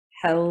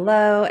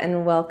Hello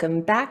and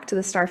welcome back to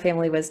the Star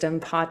Family Wisdom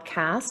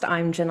podcast.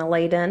 I'm Jenna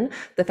Layden,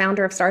 the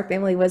founder of Star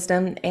Family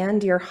Wisdom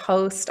and your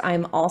host.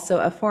 I'm also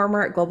a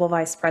former global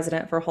vice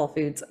president for Whole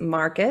Foods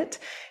Market.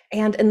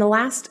 And in the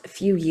last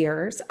few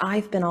years,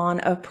 I've been on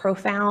a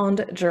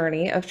profound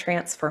journey of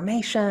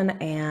transformation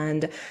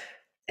and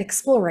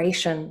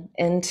exploration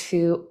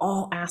into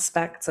all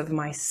aspects of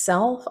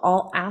myself,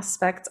 all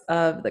aspects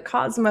of the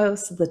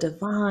cosmos, the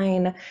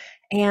divine.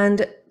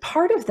 And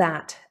part of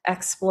that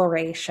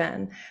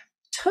exploration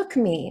took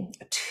me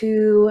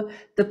to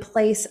the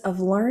place of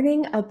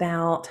learning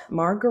about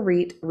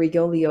Marguerite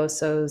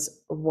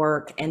Rigoglioso's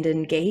work and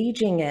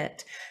engaging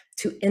it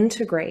to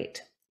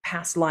integrate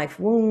past life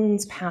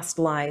wounds, past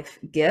life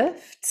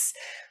gifts.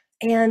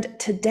 And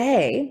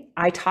today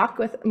I talk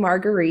with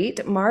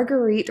Marguerite.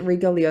 Marguerite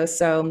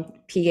Rigoglioso,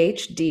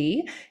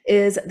 PhD,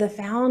 is the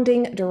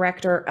founding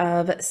director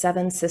of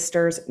Seven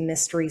Sisters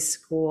Mystery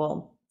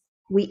School.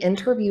 We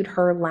interviewed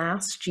her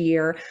last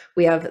year.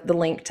 We have the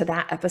link to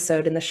that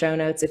episode in the show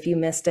notes. If you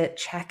missed it,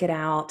 check it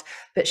out.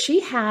 But she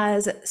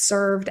has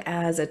served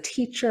as a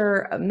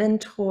teacher, a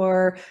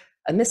mentor,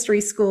 a mystery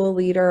school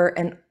leader,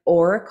 an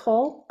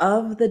oracle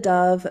of the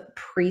dove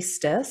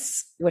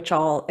priestess, which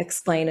I'll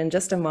explain in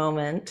just a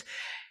moment.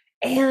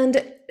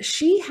 And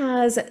she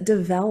has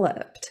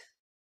developed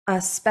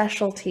a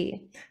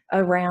specialty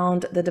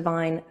around the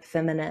divine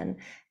feminine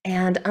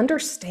and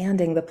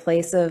understanding the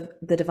place of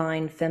the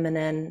divine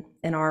feminine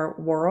in our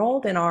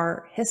world, in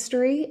our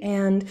history,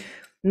 and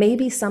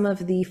maybe some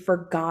of the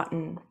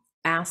forgotten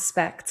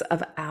aspects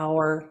of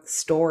our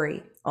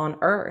story on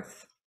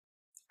Earth.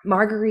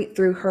 Marguerite,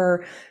 through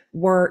her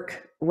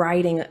work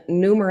writing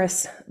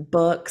numerous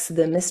books,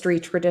 The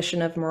Mystery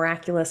Tradition of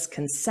Miraculous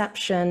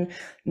Conception,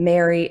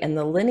 Mary and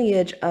the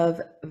Lineage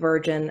of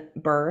Virgin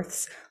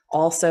Births,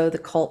 also The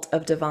Cult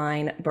of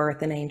Divine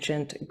Birth in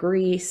Ancient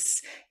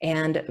Greece,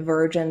 and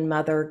Virgin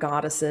Mother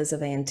Goddesses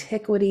of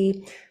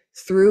Antiquity.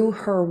 Through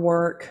her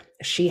work,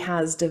 she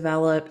has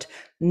developed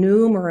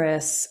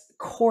numerous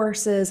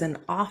courses and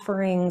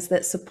offerings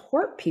that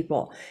support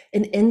people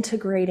in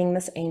integrating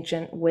this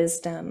ancient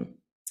wisdom.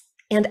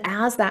 And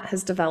as that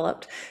has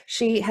developed,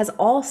 she has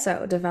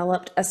also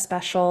developed a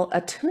special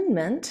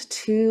attunement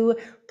to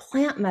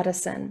plant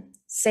medicine,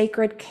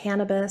 sacred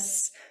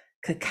cannabis,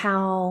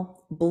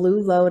 cacao,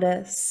 blue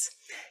lotus,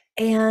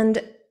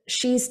 and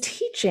she's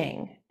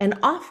teaching and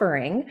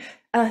offering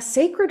a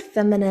Sacred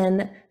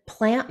Feminine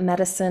Plant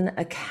Medicine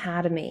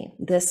Academy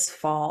this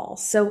fall.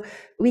 So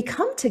we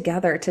come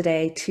together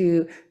today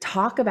to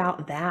talk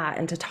about that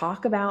and to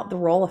talk about the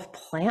role of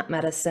plant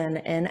medicine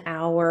in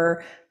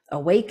our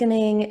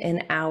awakening,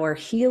 in our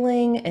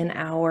healing, in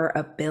our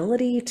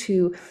ability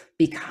to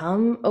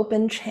become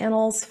open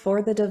channels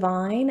for the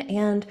divine.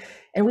 And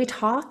we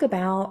talk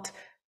about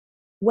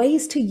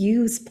ways to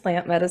use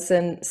plant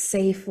medicine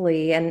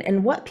safely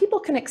and what people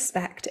can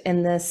expect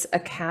in this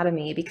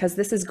academy, because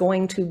this is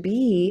going to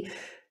be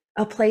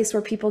a place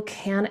where people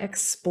can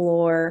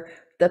explore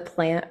the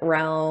plant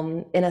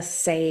realm in a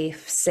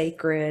safe,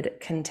 sacred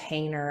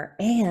container.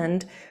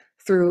 And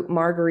through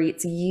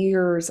Marguerite's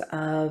years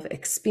of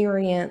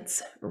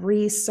experience,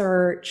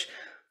 research,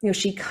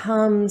 she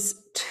comes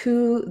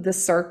to the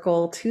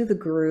circle, to the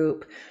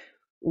group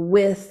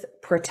with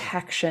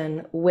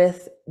protection,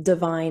 with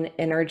divine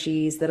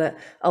energies that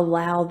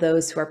allow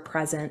those who are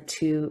present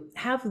to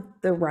have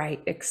the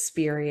right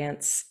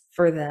experience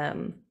for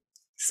them.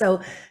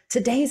 So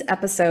today's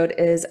episode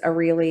is a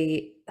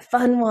really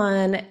fun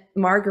one.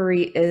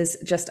 Marguerite is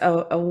just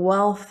a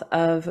wealth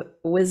of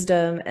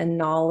wisdom and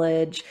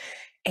knowledge.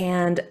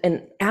 And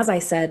as I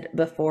said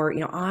before,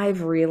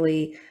 I've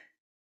really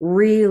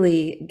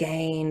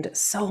gained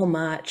so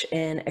much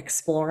in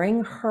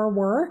exploring her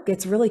work.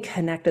 It's really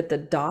connected the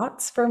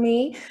dots for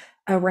me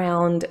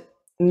around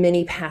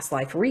many past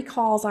life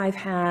recalls I've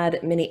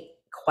had, many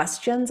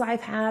questions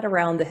I've had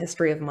around the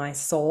history of my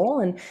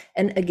soul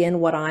and again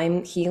what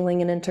I'm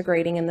healing and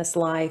integrating in this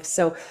life.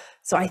 So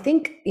I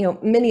think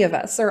many of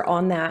us are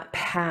on that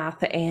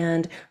path,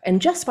 and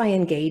just by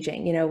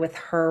engaging with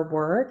her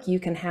work, you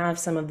can have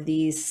some of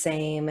these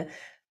same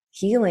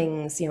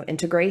healings,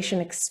 integration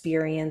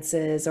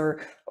experiences,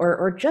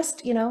 or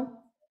just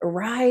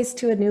rise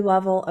to a new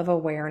level of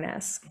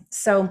awareness.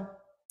 So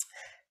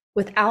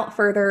without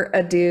further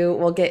ado,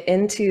 we'll get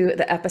into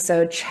the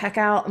episode. Check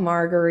out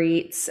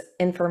Marguerite's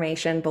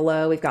information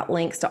below. We've got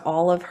links to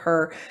all of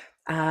her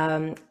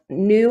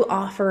new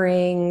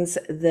offerings,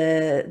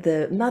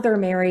 the Mother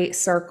Mary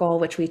Circle,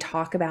 which we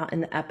talk about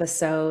in the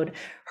episode,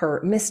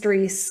 her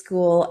mystery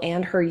school,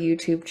 and her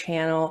YouTube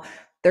channel.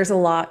 There's a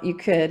lot you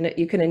can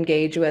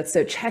engage with,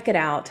 so check it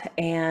out.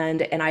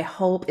 And I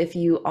hope if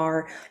you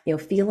are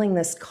feeling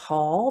this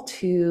call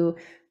to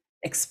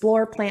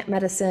explore plant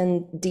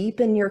medicine,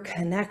 deepen your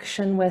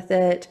connection with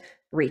it,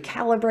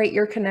 recalibrate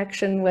your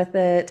connection with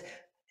it,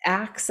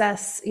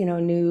 access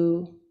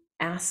new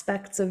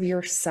aspects of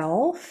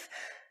yourself,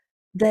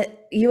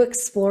 that you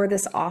explore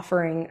this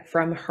offering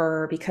from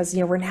her, because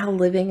we're now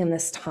living in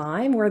this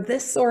time where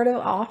this sort of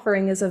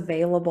offering is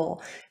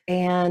available.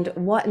 And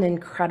what an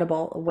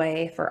incredible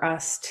way for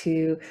us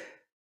to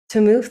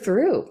move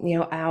through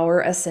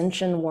our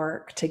ascension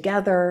work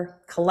together,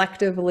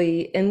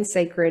 collectively, in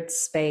sacred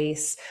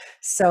space.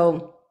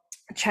 So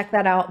check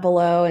that out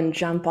below and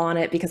jump on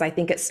it, because I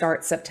think it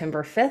starts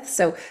September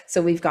 5th.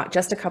 So we've got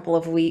just a couple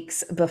of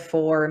weeks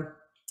before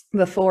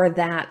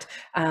that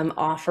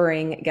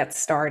offering gets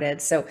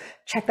started. So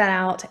check that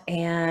out,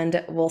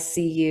 and we'll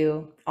see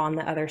you on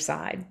the other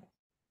side.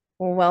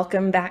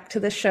 Welcome back to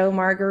the show,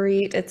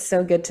 Marguerite. It's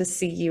so good to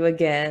see you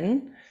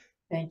again.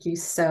 Thank you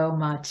so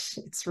much.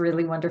 It's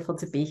really wonderful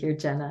to be here,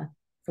 Jenna.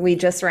 We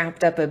just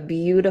wrapped up a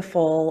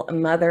beautiful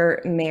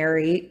Mother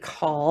Mary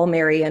call,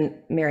 Mary and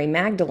Mary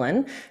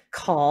Magdalene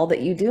call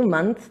that you do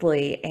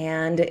monthly.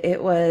 And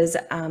it was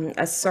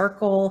a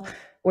circle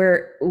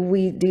where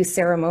we do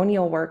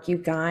ceremonial work. You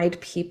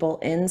guide people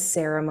in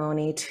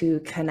ceremony to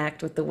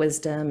connect with the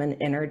wisdom and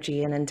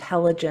energy and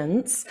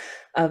intelligence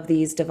of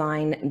these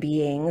divine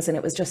beings. And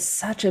it was just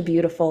such a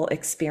beautiful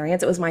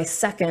experience. It was my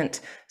second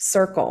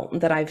circle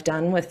that I've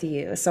done with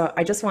you. So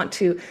I just want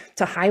to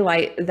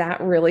highlight that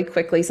really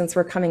quickly, since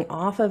we're coming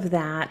off of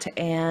that,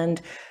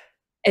 and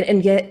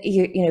get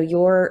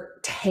your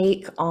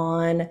take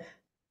on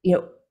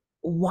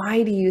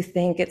why do you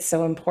think it's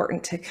so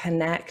important to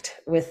connect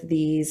with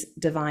these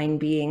divine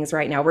beings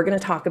right now? We're going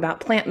to talk about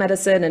plant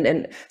medicine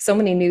and so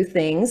many new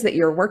things that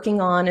you're working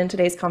on in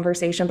today's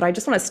conversation, but I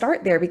just want to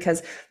start there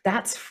because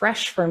that's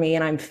fresh for me,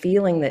 and I'm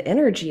feeling the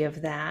energy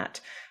of that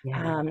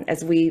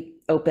as we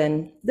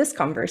open this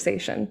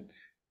conversation.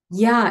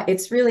 Yeah,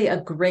 it's really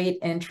a great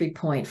entry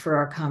point for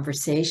our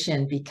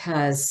conversation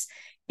because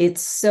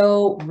it's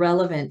so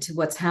relevant to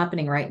what's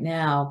happening right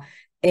now.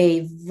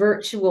 A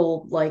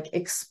virtual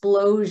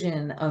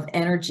explosion of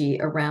energy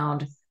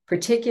around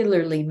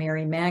particularly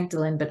Mary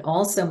Magdalene, but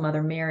also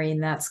Mother Mary.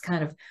 And that's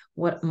kind of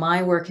what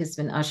my work has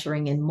been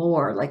ushering in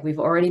more. Like we've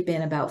already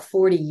been about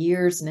 40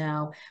 years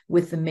now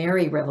with the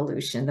Mary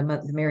Revolution,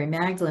 the Mary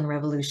Magdalene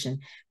Revolution.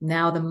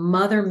 Now the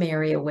Mother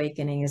Mary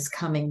awakening is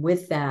coming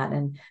with that,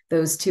 and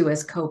those two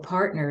as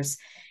co-partners.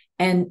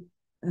 And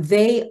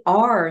they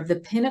are the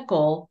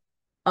pinnacle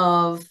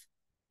of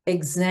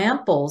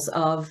examples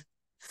of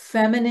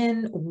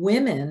feminine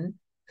women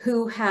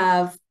who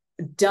have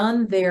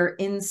done their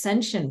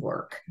ascension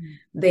work.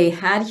 They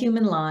had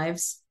human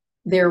lives.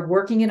 They're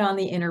working it on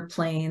the inner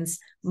planes.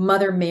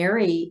 Mother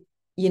Mary,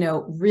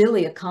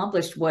 really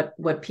accomplished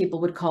what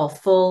people would call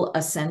full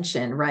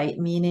ascension, right?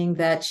 Meaning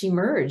that she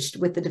merged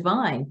with the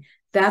divine.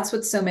 That's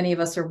what so many of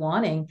us are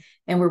wanting.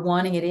 And we're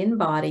wanting it in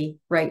body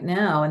right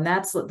now. And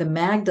that's the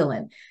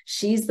Magdalene.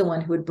 She's the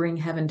one who would bring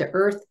heaven to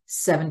earth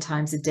 7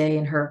 times a day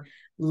in her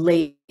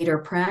later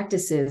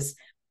practices.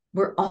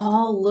 We're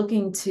all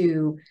looking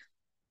to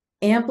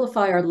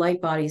amplify our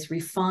light bodies,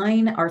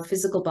 refine our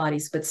physical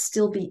bodies, but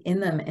still be in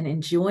them and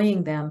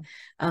enjoying them,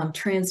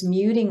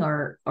 transmuting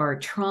our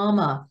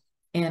trauma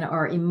and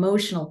our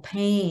emotional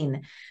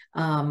pain,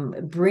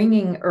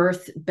 bringing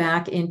earth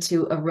back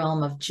into a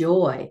realm of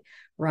joy,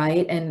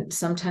 right? And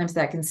sometimes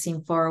that can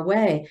seem far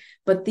away,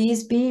 but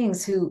these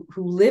beings who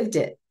lived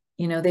it,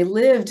 they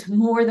lived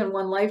more than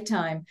one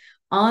lifetime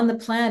on the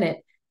planet.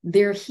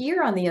 They're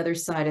here on the other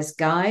side as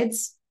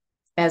guides,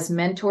 as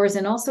mentors,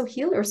 and also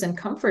healers and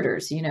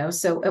comforters,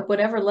 so at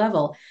whatever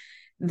level.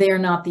 They're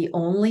not the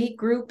only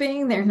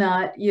grouping. They're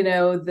not,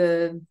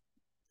 the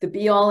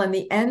be all and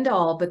the end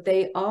all, but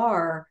they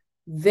are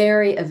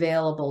very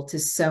available to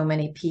so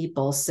many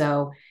people.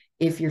 So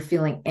if you're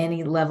feeling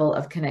any level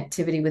of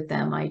connectivity with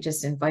them, I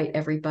just invite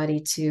everybody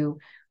to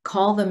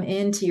call them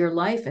into your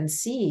life and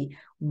see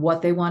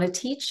what they want to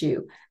teach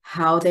you,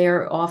 how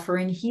they're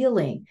offering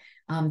healing,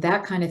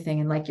 that kind of thing.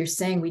 And like you're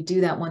saying, we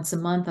do that once a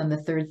month on the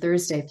third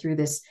Thursday through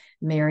this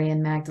Mary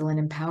and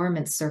Magdalene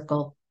Empowerment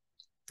Circle.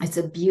 It's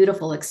a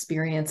beautiful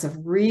experience of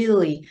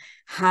really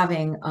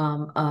having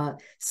a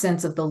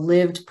sense of the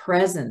lived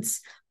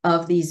presence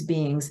of these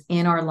beings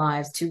in our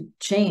lives to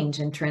change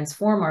and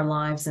transform our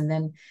lives. And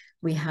then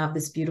we have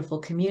this beautiful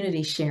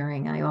community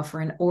sharing. I offer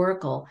an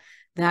oracle,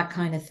 that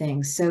kind of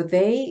thing. So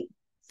they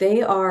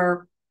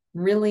are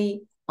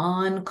really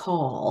on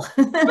call,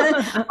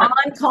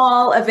 on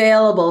call,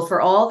 available for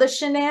all the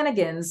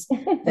shenanigans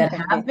that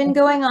have been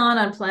going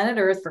on planet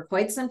Earth for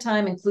quite some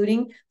time,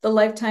 including the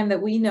lifetime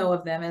that we know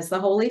of them as the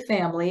Holy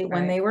Family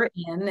when they were at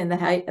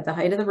the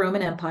height of the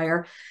Roman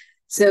Empire.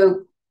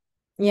 So,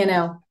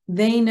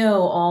 they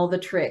know all the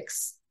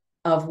tricks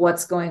of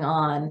what's going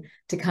on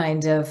to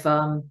kind of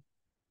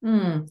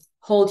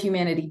hold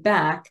humanity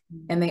back.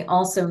 And they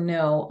also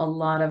know a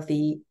lot of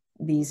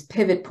these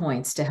pivot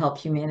points to help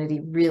humanity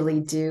really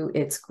do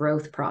its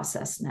growth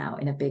process now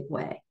in a big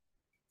way.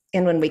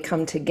 And when we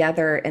come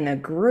together in a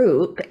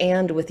group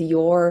and with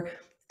your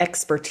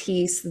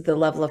expertise, the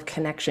level of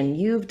connection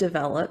you've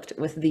developed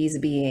with these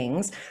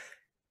beings,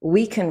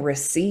 we can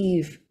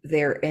receive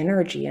their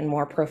energy in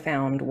more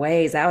profound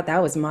ways.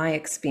 That was my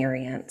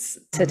experience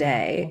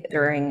today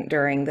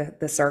during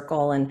the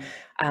circle. And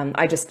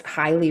I just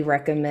highly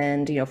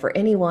recommend, for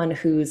anyone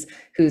who's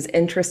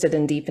interested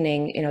in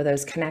deepening,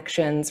 those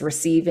connections,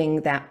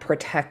 receiving that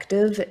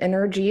protective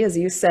energy, as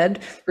you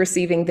said,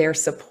 receiving their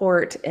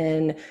support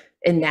in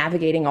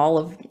navigating all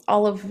of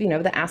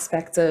the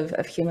aspects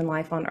of human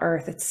life on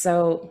earth. It's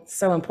so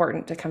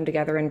important to come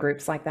together in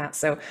groups like that.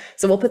 So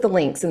we'll put the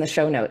links in the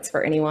show notes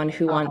for anyone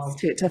who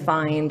wants to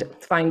find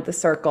the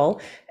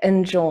circle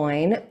and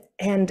join.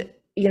 And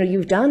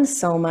you've done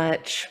so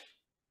much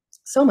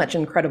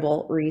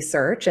incredible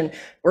research, and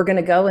we're going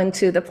to go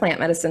into the plant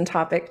medicine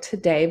topic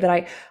today,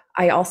 but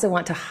I also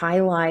want to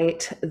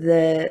highlight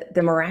the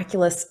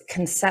miraculous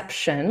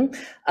conception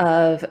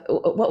of,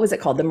 what was it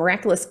called? The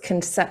miraculous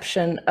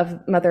conception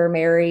of Mother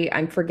Mary.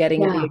 I'm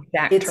forgetting the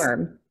exact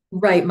term.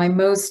 Right. My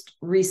most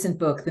recent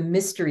book, The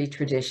Mystery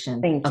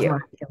Tradition Thank of you.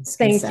 Miraculous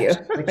Thank you.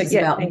 Conception, which is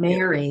about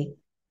Mary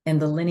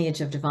and the lineage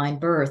of divine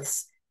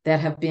births that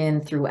have been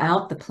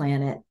throughout the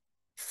planet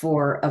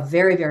for a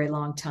very, very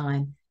long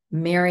time.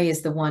 Mary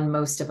is the one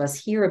most of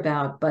us hear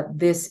about, but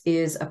this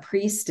is a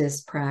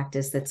priestess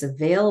practice that's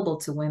available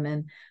to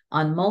women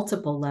on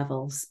multiple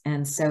levels.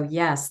 And so,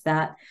 yes,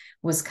 that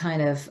was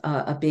kind of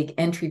a big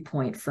entry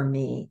point for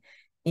me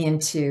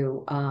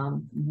into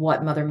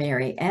what Mother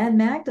Mary and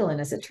Magdalene,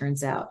 as it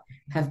turns out,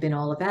 have been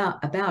all about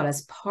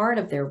as part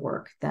of their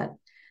work, that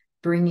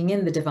bringing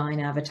in the divine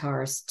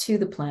avatars to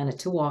the planet,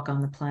 to walk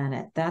on the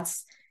planet.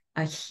 That's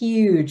a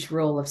huge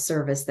role of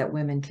service that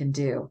women can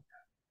do.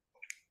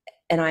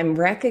 And I'm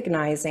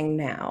recognizing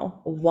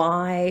now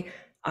why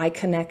I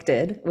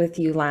connected with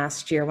you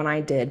last year when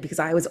I did, because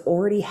I was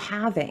already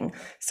having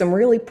some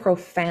really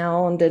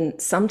profound and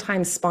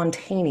sometimes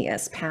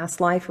spontaneous past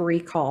life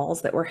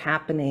recalls that were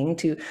happening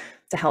to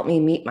help me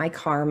meet my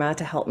karma,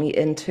 to help me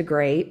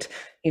integrate,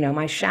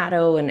 my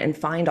shadow and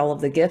find all of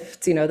the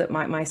gifts, that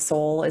my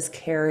soul is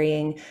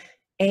carrying.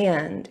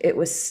 And it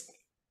was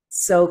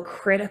so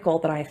critical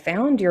that I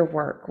found your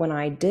work when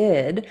I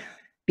did,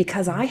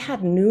 because I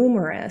had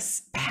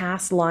numerous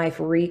past life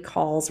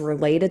recalls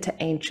related to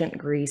ancient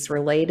Greece,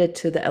 related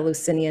to the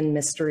Eleusinian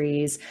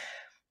mysteries,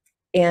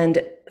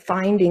 and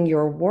finding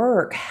your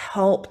work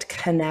helped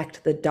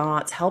connect the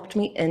dots, helped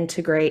me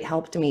integrate,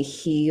 helped me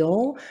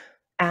heal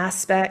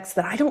aspects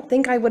that I don't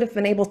think I would have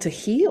been able to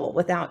heal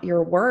without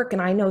your work.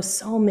 And I know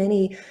so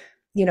many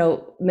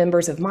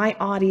members of my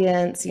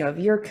audience, of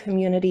your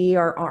community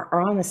are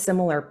on a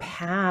similar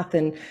path,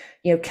 and,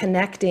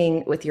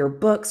 connecting with your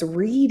books,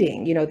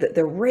 reading,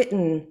 the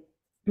written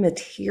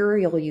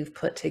material you've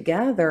put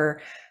together,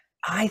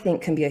 I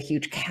think can be a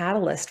huge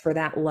catalyst for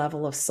that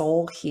level of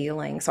soul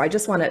healing. So I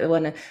just want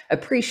to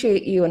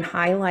appreciate you and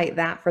highlight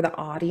that for the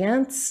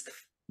audience,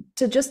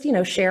 to just,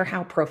 share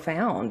how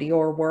profound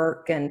your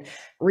work and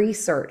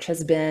research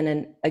has been,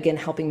 and again,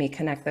 helping me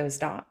connect those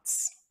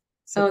dots.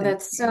 So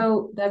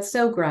that's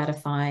so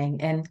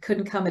gratifying, and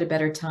couldn't come at a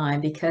better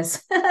time,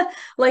 because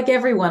like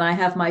everyone, I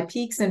have my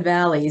peaks and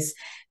valleys,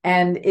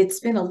 and it's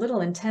been a little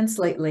intense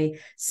lately.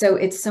 So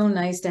it's so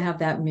nice to have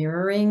that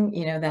mirroring,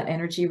 that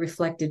energy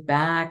reflected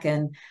back.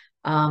 And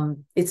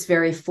it's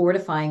very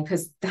fortifying,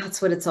 because that's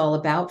what it's all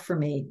about for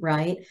me,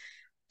 right?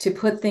 To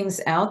put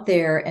things out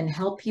there and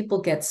help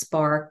people get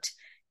sparked.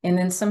 And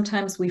then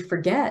sometimes we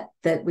forget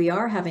that we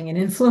are having an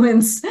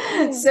influence.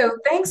 So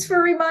thanks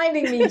for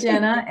reminding me,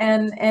 Jenna.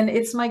 And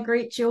it's my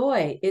great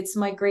joy. It's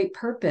my great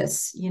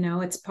purpose.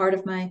 It's part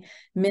of my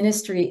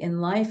ministry in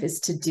life, is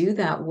to do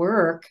that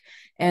work,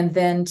 and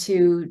then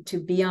to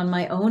be on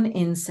my own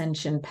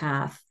ascension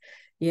path,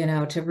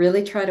 to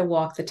really try to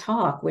walk the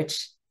talk,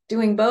 which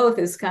doing both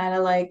is kind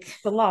of like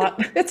it's a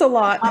lot. It's a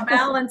lot. A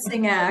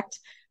balancing act.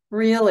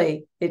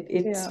 Really,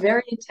 it's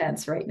very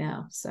intense right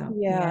now. So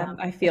yeah,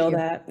 I feel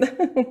that.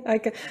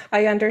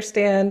 I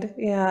understand.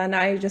 Yeah, and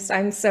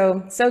I'm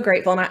so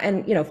grateful.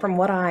 And from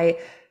what I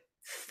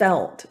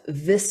felt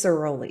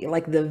viscerally,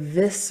 like the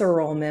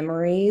visceral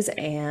memories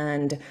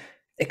and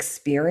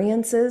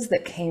experiences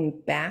that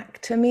came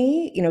back to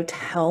me,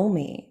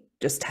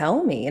 just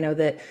tell me,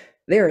 that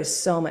there is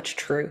so much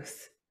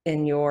truth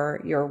in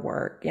your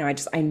work.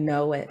 I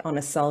know it on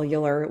a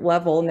cellular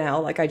level now,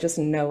 like I just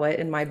know it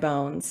in my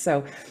bones.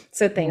 So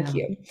thank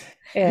you.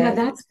 Yeah,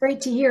 that's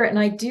great to hear. And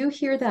I do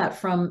hear that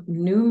from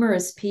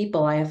numerous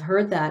people. I have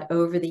heard that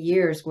over the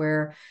years,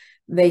 where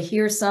they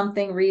hear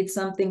something, read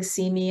something,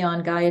 see me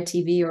on Gaia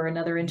TV or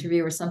another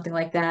interview or something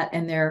like that,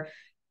 and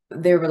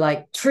they were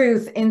like,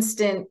 truth,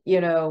 instant,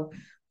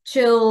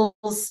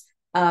 chills,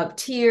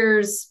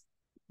 tears,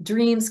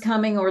 dreams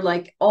coming, or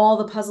like all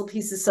the puzzle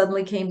pieces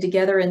suddenly came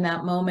together in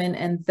that moment.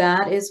 And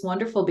that is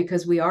wonderful,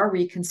 because we are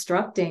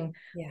reconstructing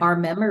our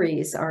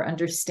memories, our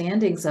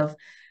understandings of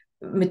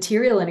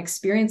material and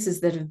experiences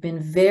that have been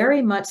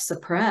very much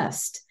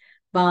suppressed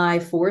by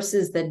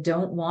forces that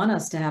don't want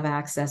us to have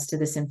access to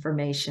this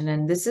information.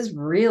 And this is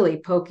really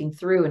poking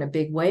through in a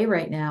big way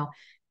right now,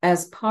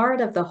 as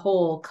part of the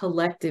whole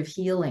collective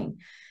healing.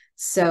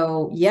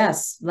 So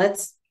yes,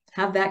 let's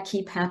have that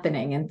keep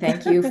happening. And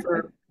thank you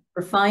for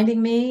for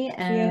finding me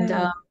and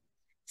Yeah.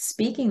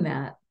 speaking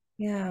that.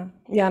 Yeah.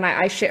 Yeah. And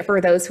I share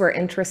for those who are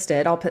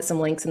interested, I'll put some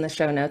links in the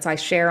show notes. I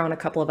share on a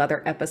couple of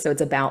other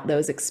episodes about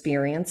those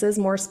experiences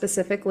more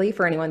specifically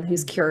for anyone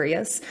who's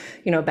curious,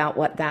 about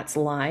what that's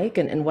like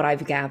and what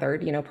I've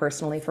gathered,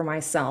 personally for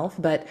myself.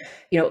 But,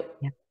 you know,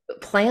 Yeah.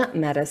 plant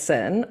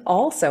medicine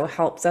also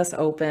helps us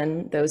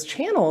open those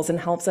channels and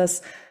helps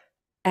us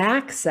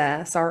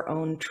access our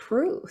own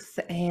truth.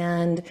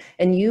 And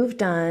you've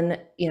done,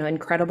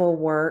 incredible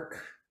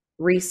work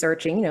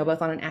researching,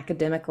 both on an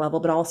academic level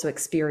but also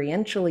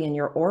experientially in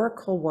your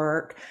oracle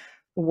work,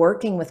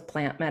 working with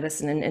plant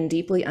medicine and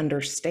deeply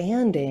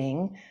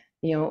understanding,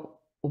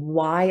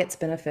 why it's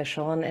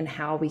beneficial and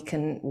how we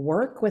can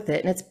work with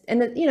it.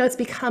 It's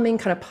becoming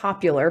kind of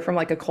popular from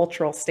like a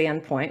cultural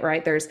standpoint,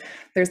 right? There's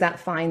that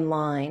fine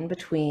line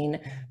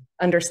between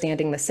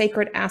understanding the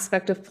sacred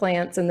aspect of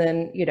plants and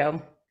then,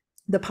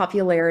 the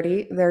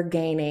popularity they're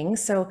gaining.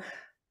 So,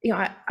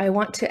 I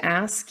want to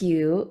ask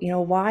you,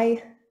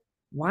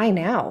 why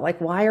now? Like,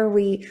 why are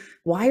we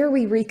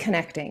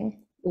reconnecting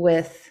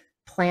with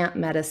plant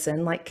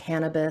medicine like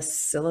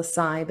cannabis,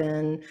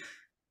 psilocybin,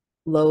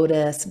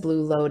 lotus,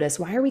 blue lotus?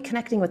 Why are we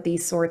connecting with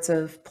these sorts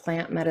of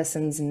plant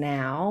medicines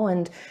now?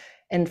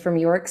 And from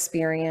your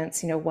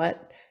experience,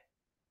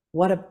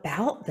 what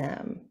about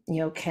them,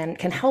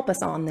 can help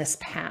us on this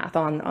path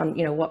on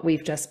what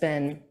we've just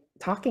been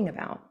talking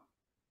about?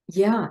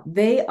 Yeah,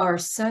 they are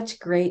such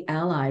great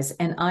allies.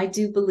 And I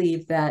do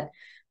believe that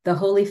the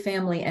Holy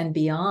Family and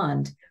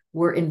beyond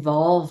were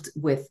involved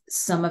with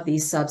some of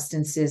these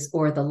substances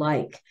or the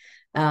like.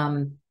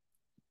 Um,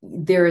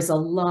 there is a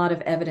lot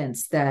of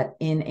evidence that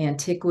in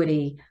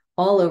antiquity,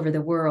 all over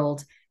the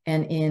world,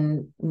 and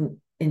in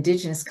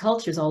indigenous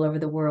cultures all over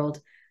the world,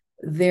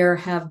 there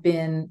have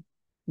been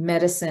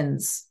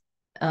medicines,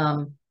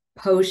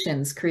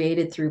 potions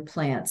created through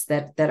plants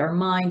that are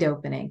mind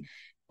opening,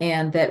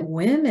 and that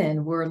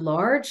women were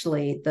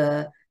largely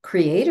the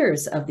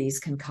creators of these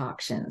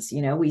concoctions.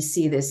 We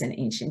see this in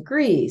ancient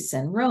Greece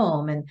and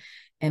Rome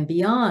and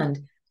beyond.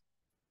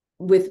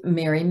 With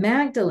Mary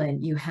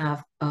Magdalene, you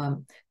have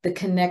the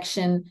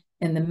connection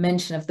and the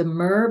mention of the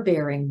myrrh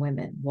bearing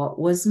women. What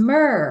was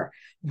myrrh?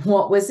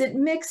 What was it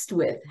mixed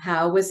with?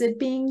 How was it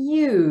being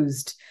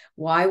used?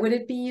 Why would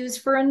it be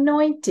used for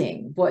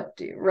anointing?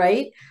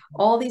 Right?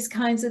 All these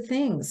kinds of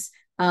things.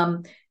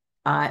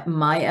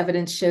 My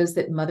evidence shows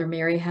that Mother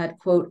Mary had,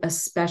 quote, a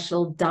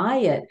special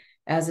diet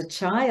as a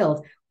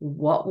child.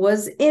 What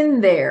was in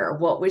there?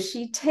 What was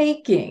she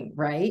taking?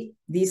 Right?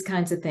 These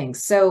kinds of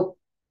things. So,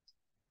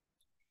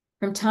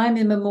 from time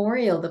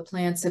immemorial, the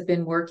plants have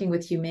been working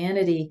with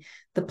humanity.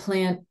 The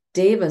plant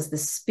devas, the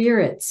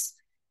spirits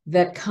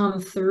that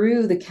come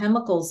through the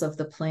chemicals of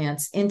the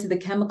plants into the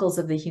chemicals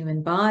of the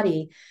human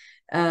body,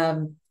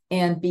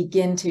 and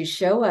begin to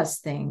show us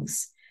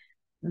things.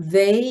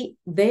 They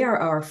are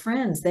our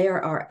friends. They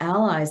are our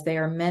allies. They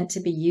are meant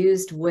to be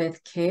used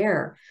with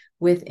care,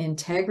 with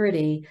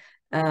integrity,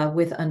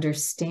 with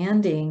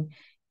understanding,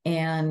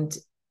 and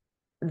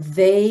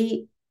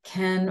they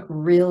can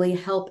really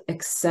help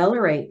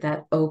accelerate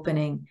that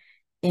opening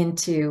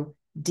into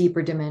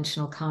deeper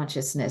dimensional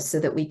consciousness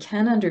so that we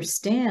can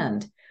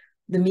understand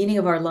the meaning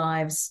of our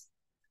lives,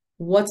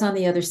 what's on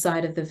the other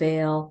side of the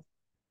veil,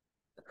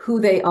 who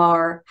they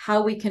are,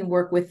 how we can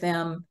work with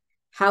them,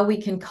 how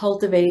we can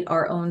cultivate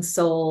our own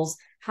souls,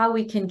 how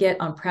we can get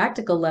on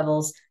practical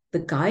levels the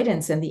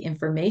guidance and the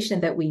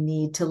information that we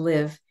need to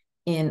live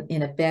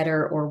in a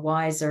better or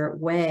wiser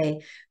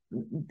way.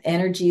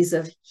 Energies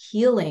of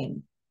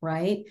healing,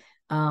 right?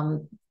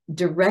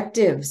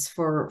 Directives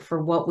for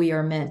what we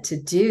are meant to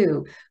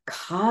do,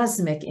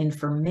 cosmic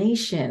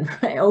information,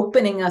 right?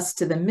 Opening us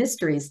to the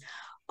mysteries.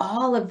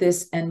 All of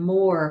this and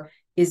more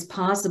is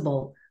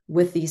possible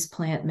with these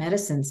plant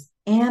medicines,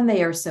 and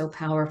they are so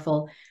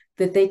powerful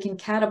that they can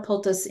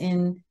catapult us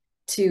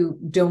into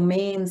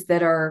domains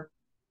that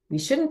we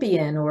shouldn't be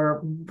in,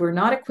 or we're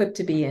not equipped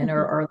to be in,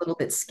 or are a little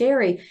bit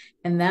scary.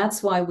 And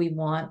that's why we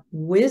want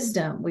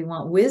wisdom. We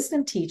want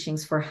wisdom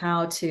teachings for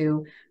how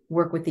to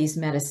work with these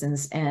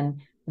medicines.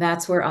 And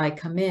that's where I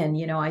come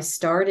in. I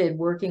started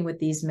working with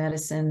these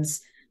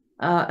medicines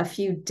a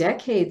few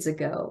decades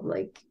ago,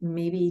 like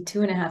maybe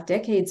 2.5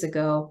 decades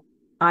ago.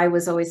 I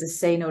was always a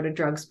say no to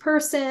drugs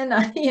person.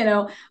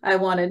 I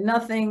wanted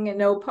nothing,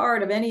 no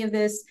part of any of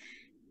this.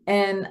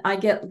 And I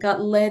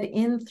got led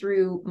in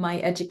through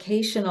my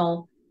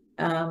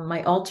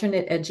my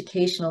alternate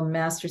educational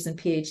master's and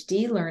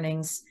PhD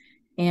learnings,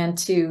 and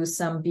to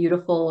some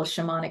beautiful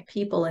shamanic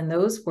people in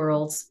those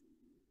worlds.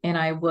 And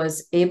I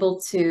was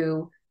able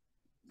to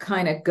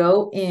kind of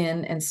go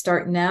in and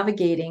start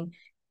navigating,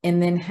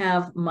 and then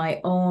have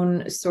my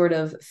own sort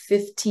of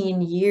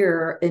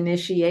 15-year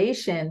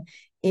initiation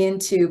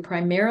into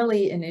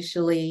primarily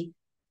initially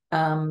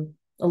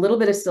a little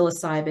bit of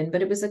psilocybin,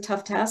 but it was a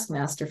tough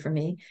taskmaster for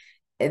me.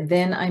 And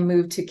then I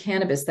moved to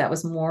cannabis. That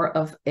was more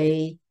of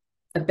a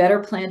better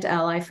plant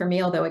ally for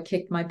me, although it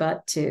kicked my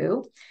butt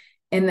too.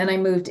 And then I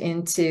moved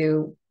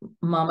into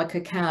Mama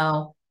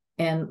Cacao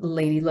and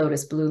Lady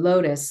Lotus, Blue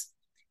Lotus.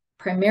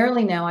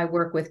 primarily now I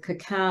work with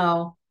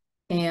cacao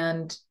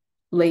and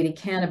lady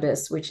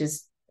cannabis, which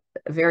is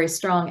a very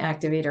strong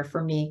activator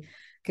for me.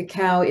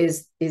 Cacao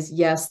is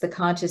yes, the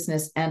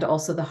consciousness and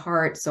also the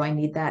heart. So I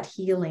need that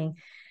healing.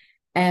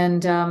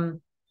 And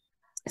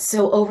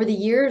so over the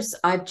years,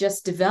 I've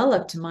just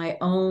developed my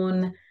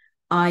own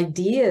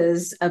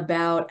ideas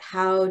about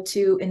how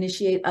to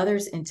initiate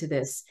others into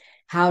this,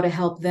 how to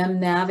help them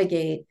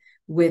navigate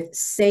with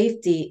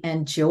safety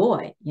and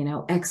joy,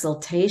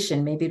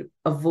 exaltation, maybe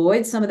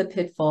avoid some of the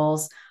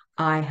pitfalls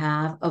I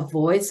have,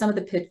 avoid some of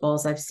the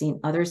pitfalls I've seen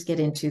others get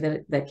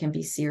into that can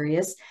be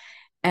serious,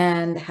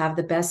 and have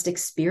the best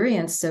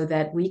experience so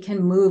that we can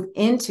move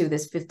into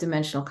this fifth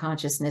dimensional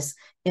consciousness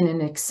in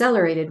an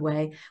accelerated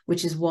way,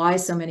 which is why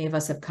so many of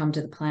us have come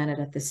to the planet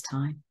at this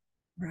time.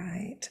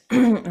 Right.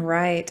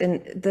 Right.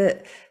 And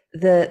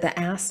the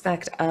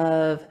aspect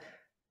of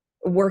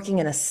working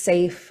in a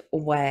safe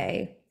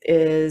way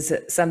is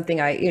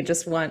something I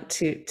just want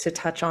to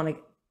touch on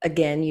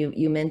again.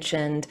 You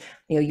mentioned,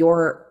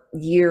 your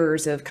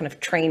years of kind of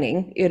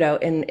training,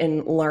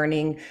 in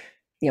learning,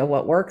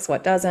 what works,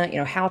 what doesn't,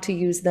 how to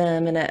use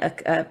them in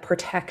a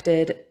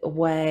protected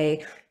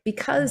way.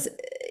 Because,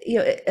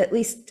 at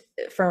least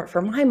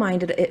for my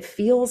mind, it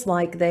feels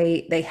like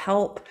they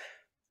help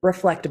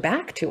reflect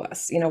back to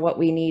us, what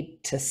we need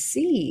to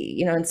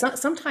see, and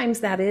sometimes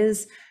that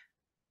is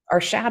our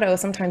shadow,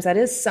 sometimes that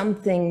is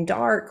something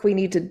dark we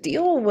need to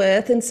deal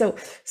with. And so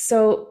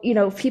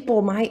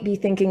people might be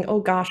thinking, oh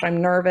gosh,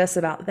 I'm nervous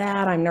about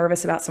that, I'm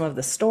nervous about some of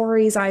the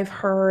stories I've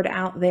heard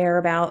out there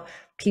about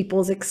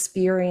people's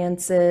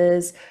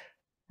experiences.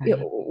 Right.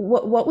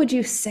 What would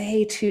you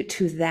say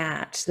to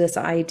that, this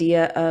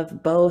idea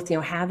of both,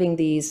 having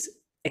these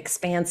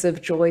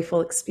expansive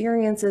joyful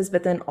experiences,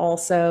 but then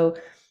also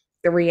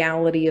the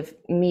reality of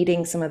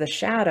meeting some of the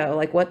shadow?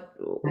 Like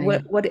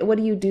Right. what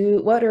do you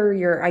do? What are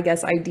your, I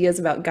guess, ideas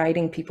about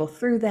guiding people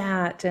through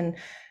that, and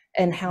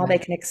how they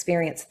Right. can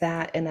experience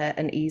that in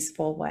an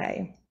easeful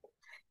way?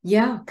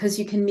 Yeah, because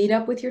you can meet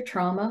up with your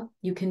trauma,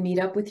 you can meet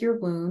up with your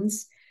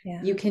wounds,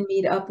 Yeah. you can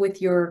meet up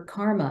with your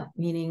karma,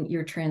 meaning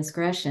your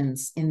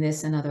transgressions in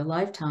this and other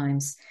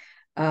lifetimes.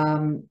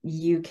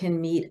 You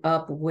can meet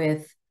up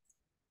with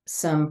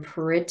some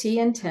pretty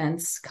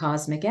intense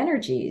cosmic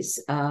energies.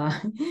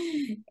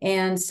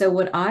 And so,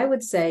 what I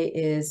would say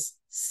is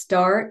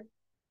start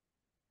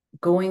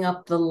going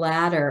up the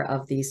ladder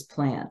of these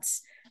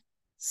plants.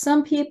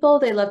 Some people,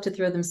 they love to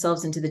throw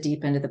themselves into the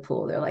deep end of the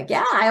pool. They're like,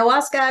 yeah,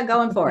 ayahuasca,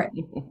 going for it.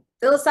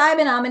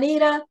 Psilocybin,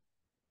 amanita,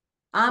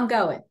 I'm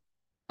going.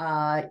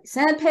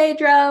 San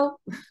Pedro,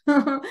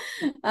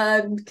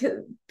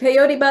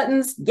 peyote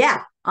buttons,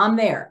 yeah, I'm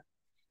there.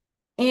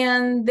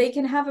 And they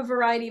can have a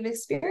variety of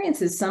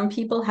experiences. Some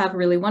people have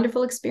really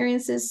wonderful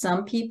experiences.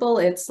 Some people,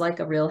 it's like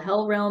a real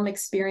hell realm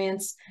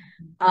experience.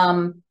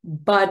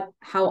 But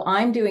how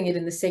I'm doing it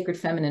in the Sacred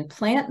Feminine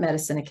Plant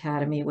Medicine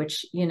Academy,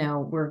 which,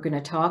 we're going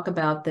to talk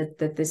about,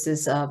 that this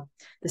is the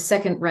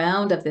second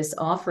round of this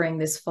offering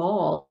this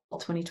fall,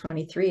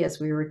 2023, as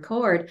we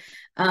record.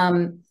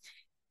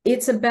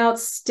 It's about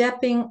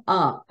stepping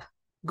up,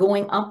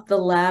 going up the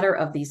ladder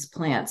of these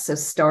plants. So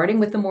starting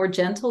with the more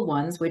gentle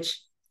ones,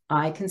 which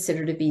I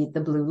consider to be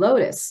the blue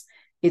lotus.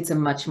 It's a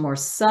much more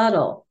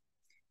subtle.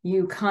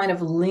 You kind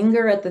of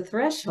linger at the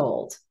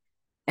threshold,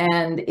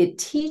 and it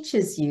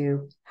teaches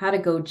you how to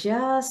go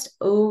just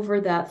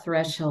over that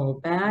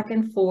threshold, back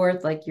and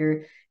forth, like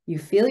you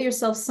feel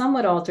yourself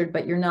somewhat altered,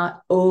 but you're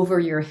not over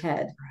your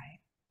head.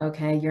 Right.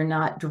 Okay. You're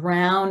not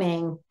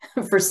drowning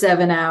for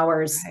 7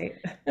 hours Right.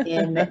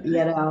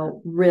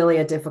 in, really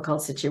a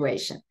difficult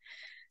situation.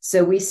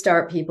 So we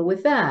start people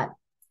with that.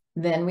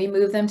 Then we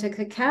move them to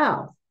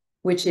cacao,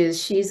 which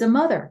is, she's a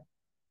mother.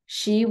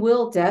 She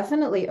will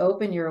definitely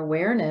open your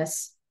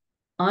awareness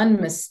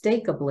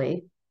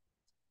unmistakably,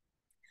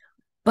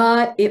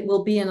 but it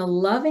will be in a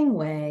loving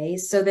way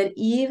so that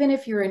even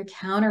if you're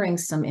encountering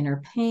some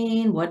inner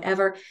pain,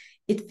 whatever,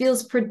 it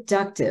feels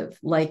productive.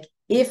 Like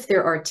if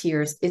there are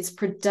tears, it's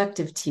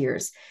productive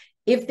tears.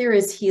 If there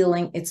is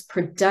healing, it's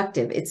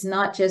productive. It's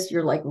not just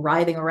you're like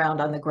writhing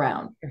around on the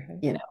ground, Mhm.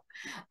 you know.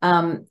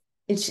 Um,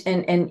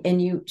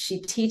 she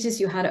teaches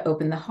you how to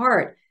open the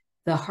heart.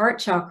 The heart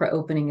chakra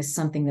opening is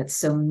something that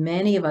so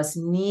many of us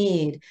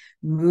need,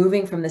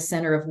 moving from the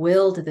center of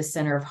will to the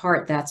center of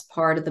heart. That's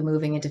part of the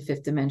moving into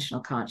fifth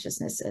dimensional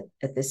consciousness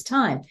at this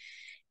time.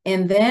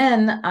 And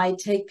then I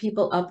take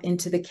people up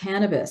into the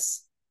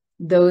cannabis,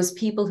 those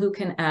people who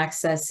can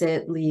access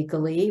it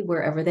legally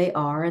wherever they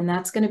are. And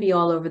that's going to be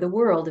all over the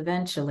world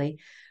eventually.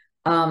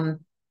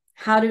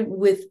 How to,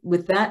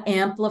 with that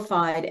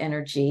amplified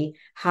energy,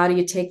 how do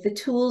you take the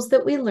tools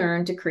that we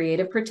learn to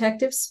create a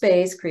protective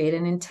space, create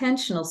an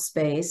intentional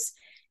space,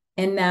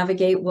 and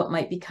navigate what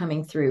might be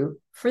coming through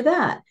for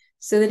that,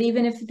 so that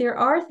even if there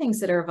are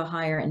things that are of a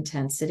higher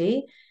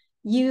intensity,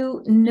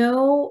 you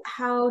know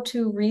how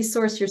to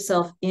resource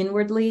yourself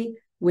inwardly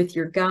with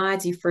your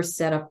guides. You first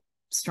set up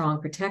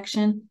strong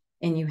protection,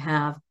 and you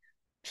have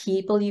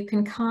people you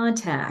can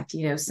contact,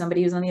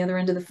 somebody who's on the other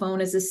end of the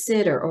phone as a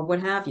sitter or what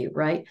have you,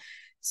 right?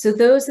 So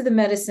those are the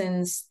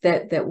medicines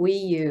that we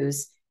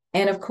use.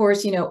 And of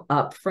course,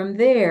 up from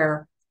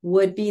there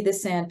would be the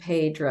San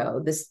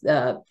Pedro, this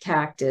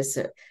cactus,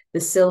 the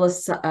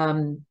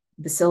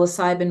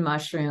psilocybin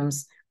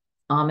mushrooms.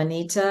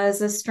 Amanita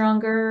is a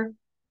stronger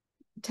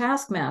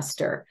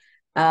taskmaster.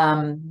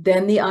 Then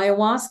the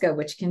ayahuasca,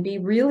 which can be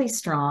really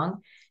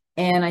strong.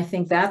 And I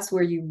think that's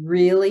where you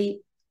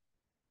really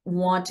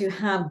want to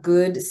have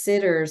good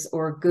sitters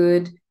or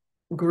good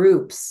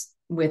groups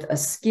with a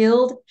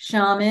skilled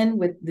shaman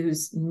with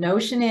who's no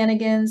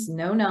shenanigans,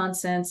 no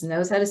nonsense,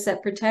 knows how to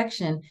set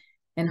protection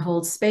and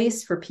hold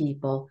space for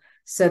people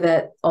so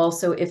that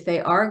also if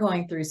they are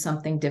going through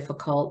something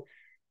difficult,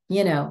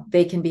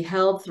 they can be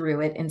held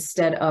through it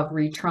instead of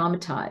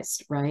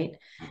re-traumatized, right?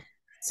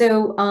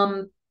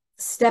 So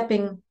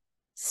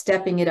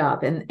stepping it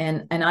up.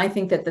 And I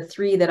think that the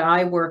three that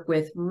I work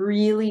with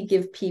really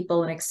give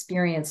people an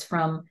experience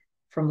from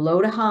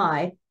low to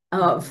high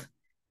of,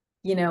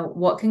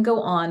 what can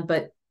go on,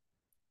 but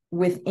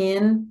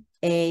within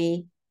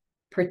a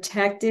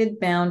protected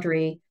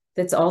boundary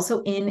that's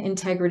also in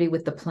integrity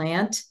with the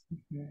plant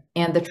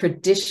and the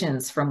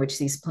traditions from which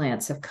these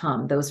plants have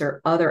come. Those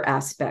are other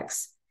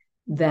aspects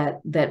that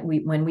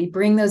we, when we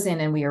bring those in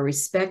and we are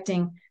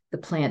respecting the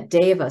plant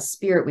deva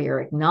spirit, we are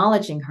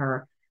acknowledging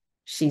her,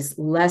 she's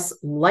less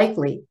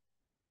likely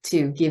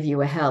to give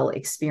you a hell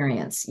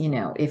experience,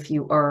 if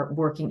you are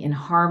working in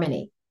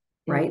harmony,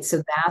 right?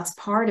 So that's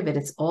part of it.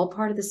 It's all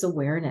part of this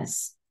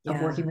awareness of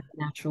working with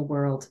the natural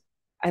world.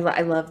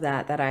 I love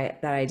that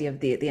idea of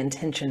the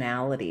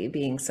intentionality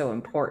being so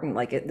important.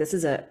 Like this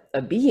is a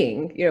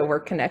being, we're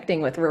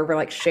connecting with, we're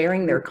like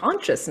sharing their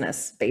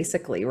consciousness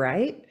basically,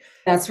 right?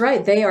 That's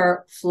right. They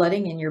are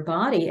flooding in your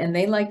body and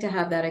they like to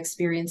have that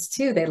experience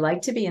too. They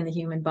like to be in the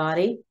human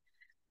body.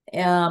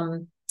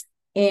 And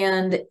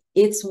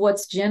it's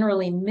what's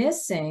generally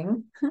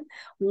missing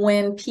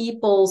when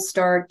people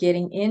start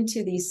getting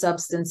into these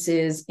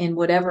substances in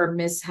whatever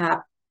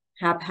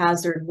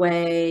haphazard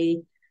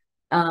way,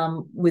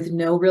 with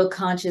no real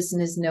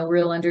consciousness, no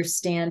real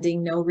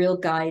understanding, no real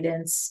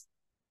guidance.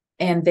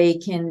 And they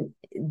can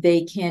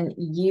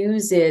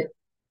use it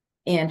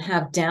and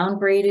have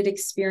downgraded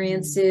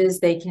experiences.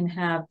 They can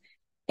have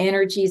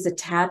energies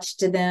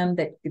attached to them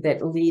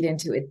that lead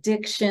into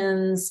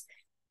addictions,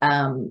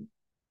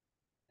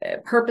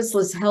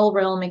 purposeless hell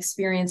realm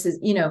experiences.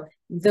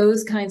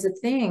 Those kinds of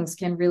things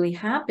can really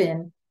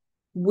happen,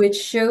 which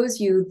shows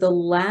you the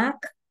lack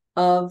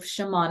of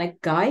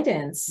shamanic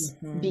guidance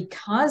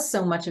because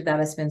so much of that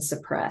has been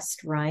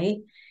suppressed, right?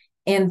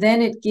 And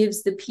then it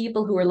gives the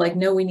people who are like,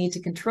 no, we need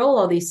to control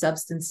all these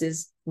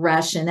substances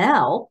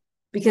rationale,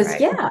 because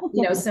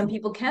some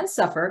people can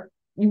suffer.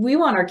 We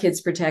want our kids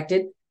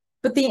protected,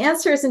 but the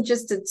answer isn't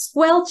just to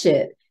squelch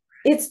it.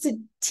 It's to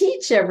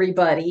teach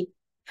everybody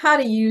how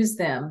to use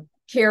them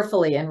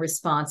carefully and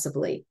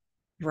responsibly.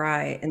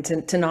 Right. And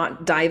to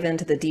not dive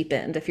into the deep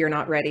end if you're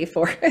not ready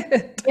for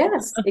it.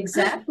 Yes,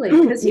 exactly.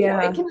 Because, it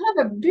can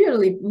have a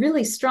really,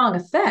 really strong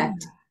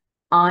effect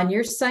on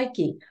your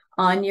psyche,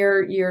 on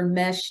your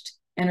meshed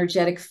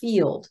energetic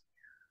field.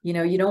 You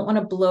don't want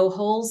to blow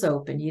holes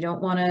open. You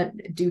don't want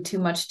to do too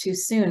much too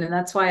soon. And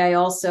that's why I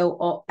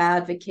also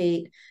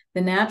advocate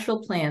the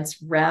natural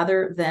plants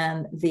rather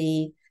than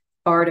the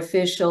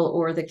artificial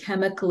or the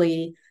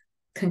chemically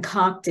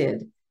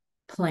concocted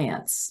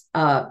plants,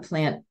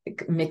 plant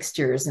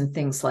mixtures and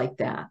things like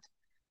that.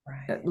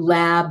 Right.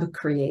 Lab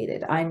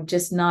created. I'm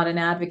just not an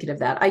advocate of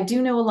that. I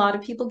do know a lot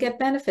of people get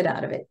benefit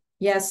out of it.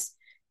 Yes,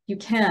 you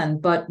can,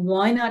 but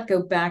why not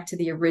go back to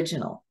the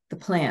original, the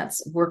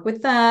plants, work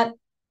with that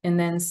and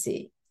then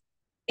see.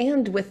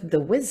 And with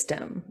the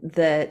wisdom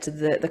that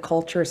the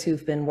cultures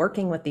who've been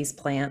working with these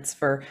plants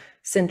for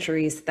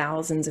centuries,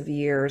 thousands of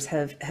years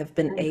have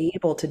been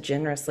able to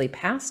generously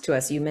pass to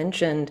us. You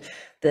mentioned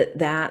that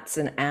that's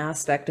an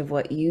aspect of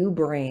what you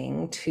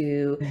bring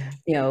to,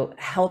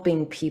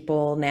 helping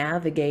people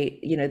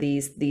navigate,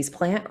 these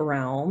plant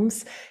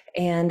realms.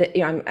 And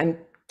I'm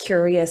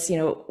curious,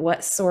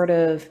 what sort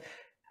of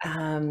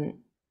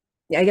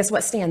I guess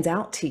what stands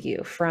out to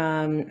you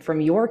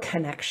from your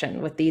connection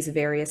with these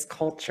various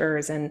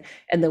cultures and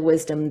the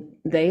wisdom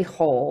they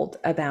hold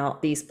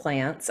about these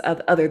plants,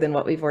 other than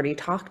what we've already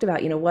talked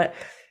about?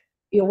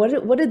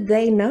 What did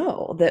they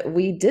know that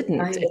we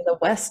didn't in the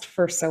West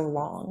for so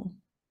long?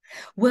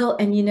 Well,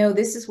 and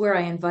this is where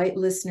I invite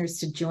listeners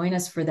to join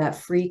us for that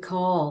free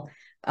call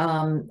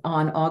on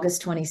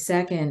August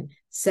 22nd,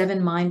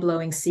 7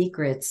 mind-blowing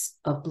secrets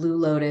of Blue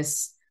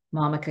Lotus,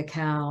 Mama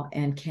Cacao,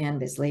 and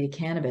Cannabis, Lady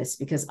Cannabis,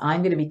 because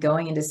I'm going to be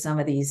going into some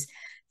of these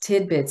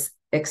tidbits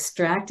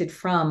extracted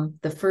from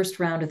the first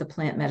round of the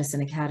Plant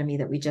Medicine Academy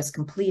that we just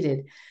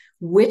completed,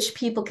 which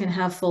people can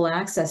have full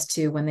access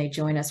to when they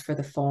join us for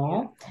the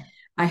fall.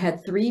 I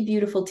had 3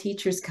 beautiful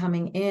teachers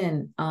coming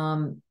in.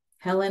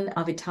 Helen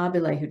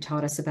Avitabile, who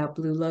taught us about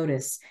Blue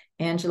Lotus,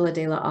 Angela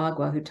de la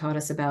Agua, who taught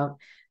us about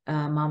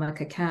Mama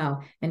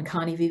Cacao, and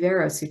Connie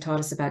Viveros, who taught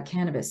us about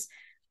cannabis.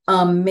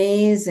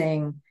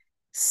 Amazing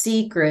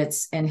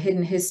secrets and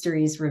hidden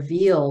histories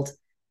revealed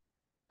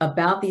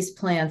about these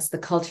plants, the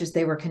cultures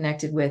they were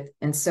connected with,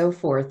 and so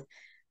forth.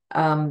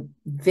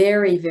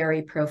 Very,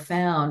 very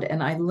profound.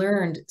 And I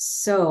learned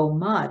so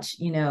much,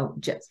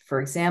 just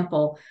for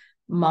example,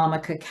 Mama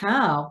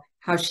Cacao,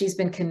 how she's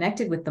been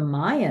connected with the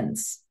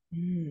Mayans.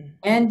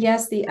 And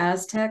yes, the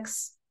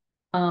Aztecs,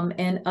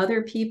 and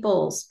other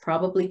peoples,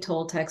 probably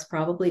Toltecs,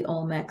 probably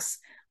Olmecs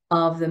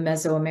of the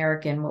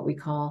Mesoamerican, what we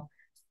call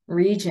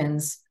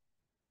regions.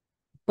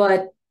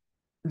 But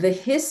the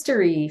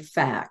history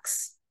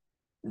facts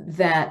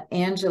that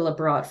Angela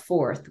brought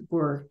forth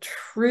were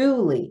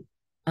truly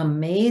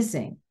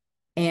amazing.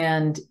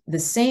 And the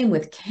same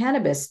with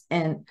cannabis.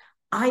 And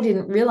I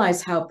didn't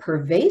realize how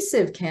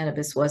pervasive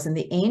cannabis was in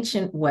the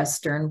ancient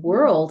Western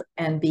world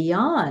and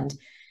beyond,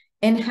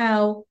 and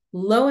how,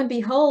 lo and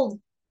behold,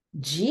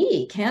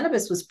 gee,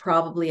 cannabis was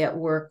probably at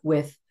work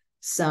with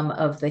some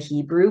of the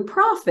Hebrew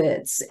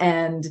prophets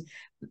and,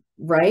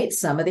 right,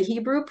 some of the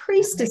Hebrew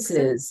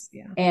priestesses,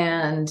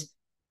 and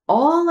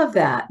all of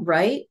that,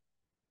 right,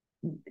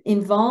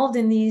 involved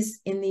in these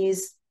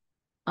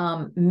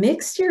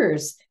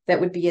mixtures that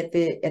would be at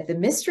the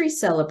mystery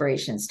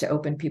celebrations to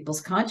open people's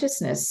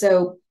consciousness.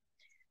 So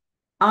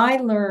I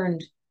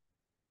learned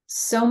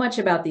so much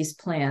about these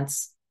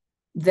plants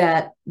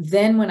that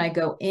then when I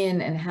go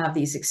in and have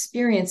these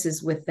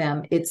experiences with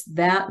them, it's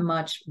that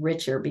much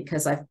richer,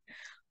 because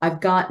I've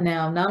got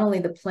now not only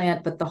the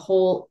plant, but the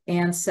whole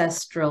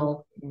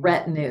ancestral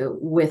retinue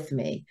with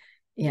me,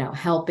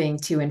 helping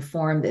to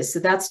inform this. So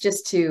that's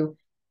just to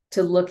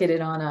look at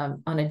it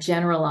on a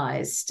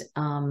generalized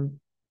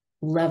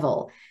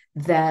level,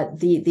 that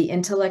the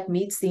intellect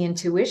meets the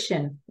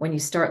intuition when you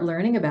start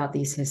learning about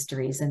these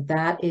histories. And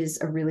that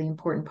is a really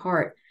important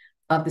part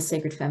of the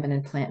Sacred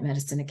Feminine Plant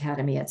Medicine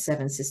Academy at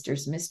Seven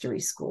Sisters Mystery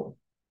School.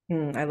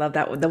 I love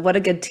that. What a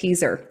good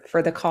teaser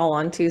for the call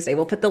on Tuesday.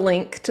 We'll put the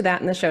link to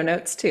that in the show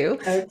notes too,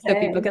 so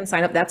people can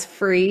sign up. That's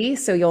free,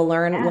 so you'll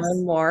learn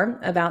more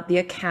about the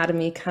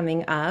academy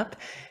coming up.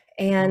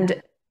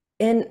 And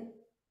in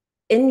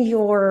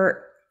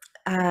your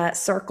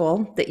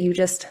circle that you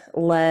just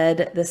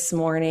led this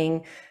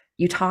morning,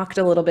 you talked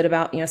a little bit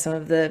about some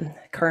of the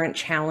current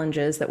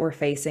challenges that we're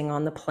facing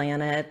on the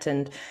planet,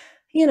 and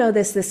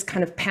this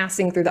kind of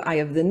passing through the eye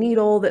of the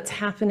needle that's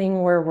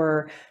happening, where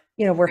we're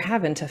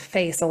having to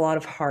face a lot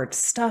of hard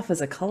stuff as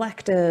a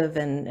collective,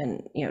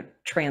 and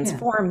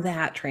transform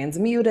that,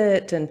 transmute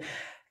it. And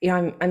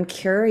I'm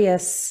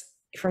curious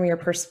from your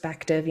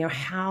perspective,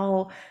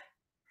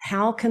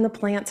 how can the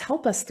plants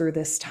help us through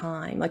this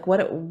time? Like, what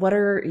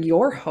are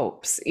your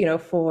hopes,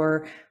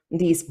 for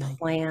these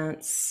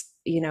plants,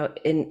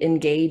 in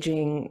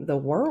engaging the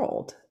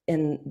world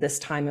in this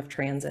time of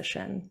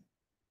transition?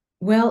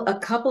 Well, a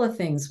couple of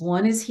things.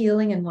 One is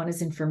healing and one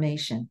is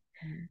information.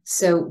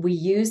 So we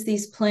use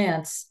these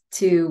plants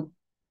to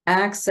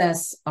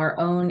access our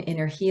own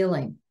inner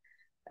healing,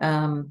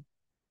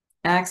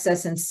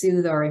 access and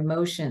soothe our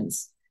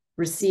emotions,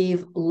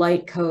 receive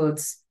light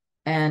codes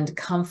and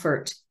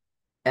comfort,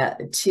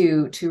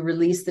 to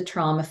release the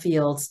trauma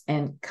fields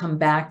and come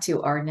back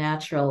to our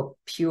natural,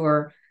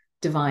 pure,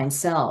 divine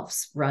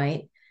selves,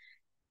 right?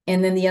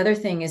 And then the other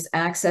thing is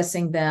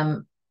accessing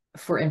them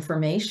for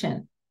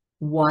information.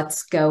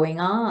 What's going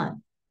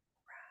on?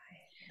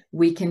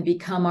 We can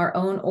become our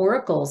own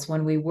oracles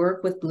when we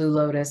work with Blue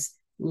Lotus,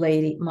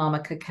 Lady Mama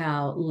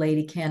Cacao,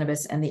 Lady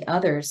Cannabis, and the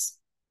others,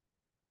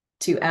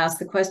 to ask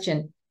the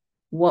question,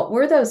 what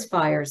were those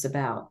fires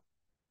about?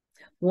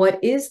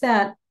 What is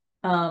that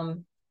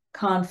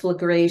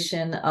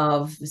conflagration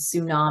of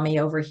tsunami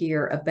over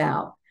here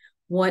about?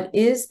 What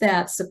is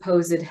that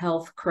supposed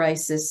health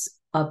crisis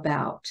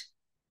about?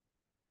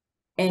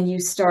 And you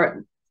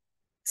start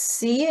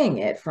seeing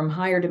it from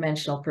higher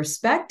dimensional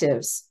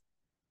perspectives,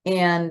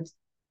 and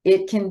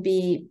it can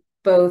be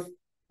both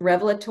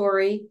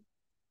revelatory,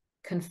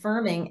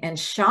 confirming, and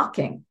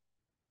shocking.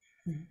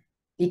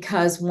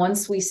 Because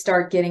once we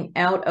start getting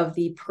out of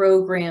the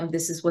program,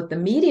 this is what the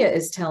media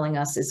is telling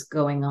us is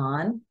going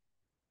on,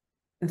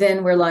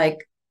 then we're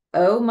like,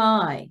 oh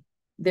my,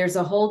 there's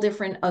a whole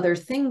different other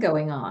thing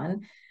going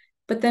on.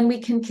 But then we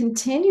can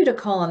continue to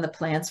call on the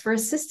plants for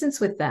assistance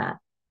with that.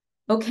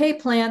 Okay,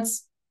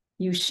 plants,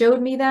 you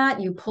showed me that.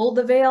 You pulled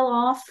the veil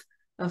off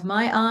of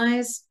my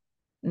eyes.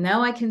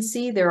 Now I can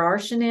see there are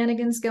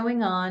shenanigans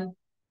going on.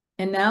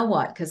 And now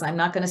what? Because I'm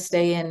not going to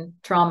stay in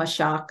trauma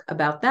shock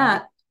about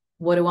that.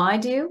 What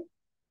do?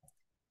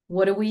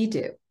 What do we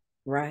do?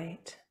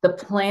 Right. The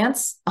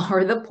plants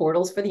are the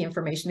portals for the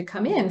information to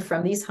come in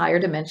from these higher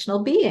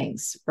dimensional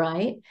beings,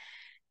 right?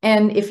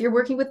 And if you're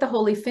working with the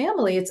Holy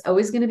Family, it's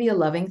always going to be a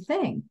loving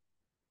thing,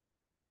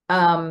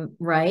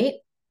 right?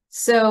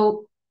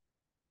 So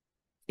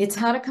it's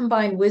how to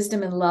combine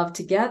wisdom and love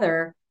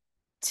together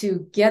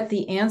to get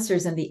the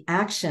answers and the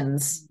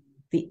actions,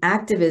 the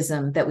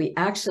activism that we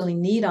actually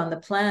need on the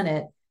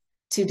planet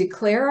to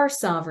declare our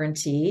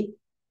sovereignty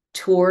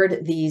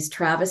toward these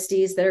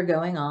travesties that are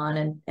going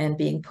on and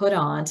being put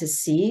on, to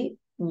see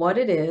what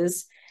it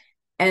is,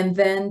 and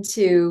then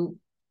to,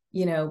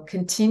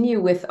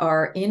 continue with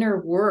our inner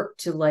work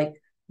to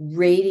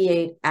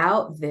radiate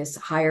out this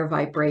higher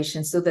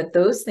vibration so that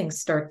those things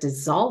start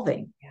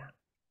dissolving.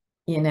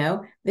 Yeah.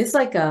 It's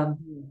like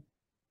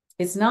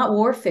it's not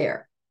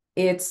warfare.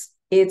 It's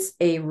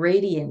a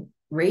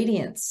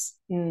radiance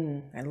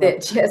I love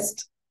that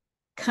just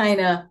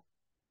kind of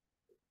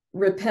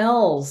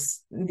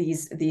repels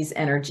these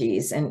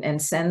energies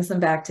and sends them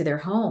back to their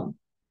home.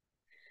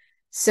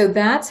 So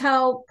that's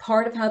how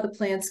part of how the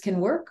plants can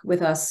work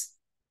with us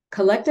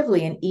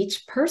collectively, and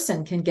each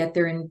person can get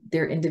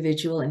their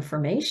individual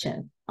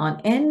information on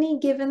any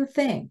given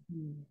thing.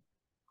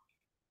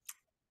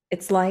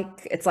 It's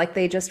like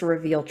they just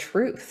reveal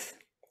truth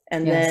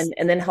and Yes,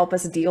 then help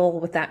us deal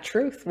with that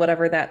truth,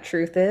 whatever that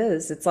truth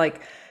is. It's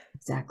like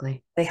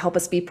exactly. they help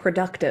us be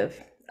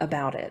productive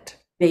about it.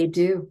 They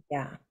do.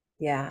 Yeah.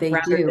 Yeah. They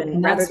Rather do. than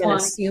And rather that's than why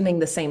assuming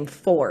the same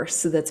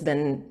force that's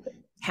been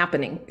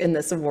happening in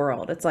this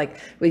world. It's like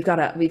we've got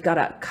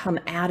to come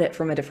at it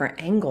from a different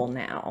angle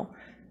now.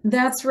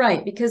 that's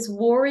right, because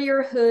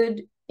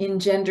warriorhood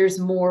engenders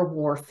more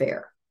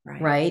warfare,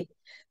 Right. right?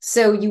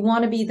 So you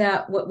want to be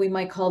that, what we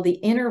might call the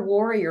inner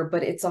warrior,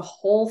 but it's a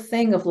whole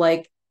thing of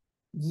like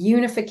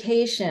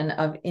unification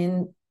of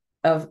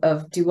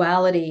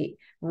duality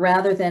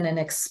rather than an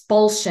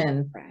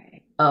expulsion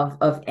Right.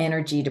 of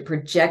energy to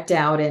project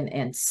out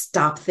and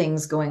stop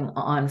things going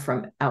on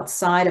from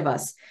outside of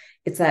us.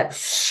 It's that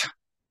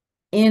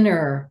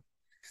inner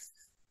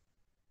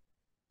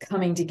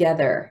coming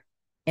together.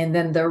 And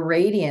then the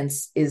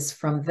radiance is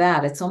from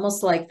that. It's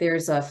almost like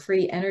there's a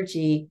free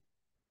energy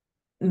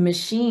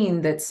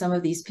machine that some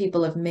of these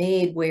people have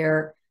made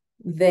where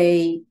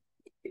they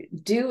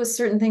do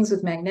certain things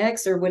with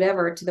magnetics or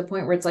whatever to the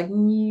point where it's like,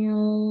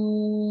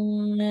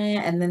 and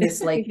then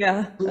this like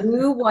Yeah.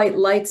 blue white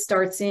light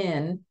starts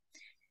in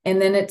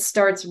and then it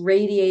starts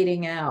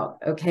radiating out.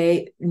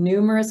 Okay.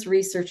 Numerous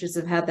researchers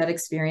have had that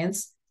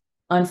experience.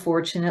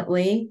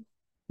 Unfortunately,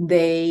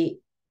 they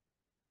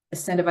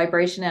send a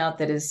vibration out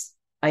that is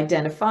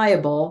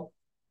identifiable.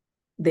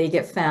 They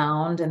get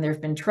found, and there's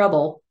been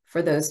trouble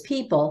for those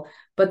people.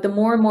 But the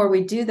more and more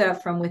we do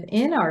that from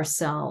within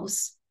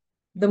ourselves,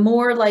 the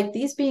more like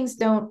these beings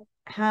don't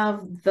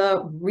have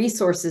the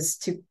resources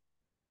to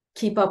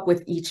keep up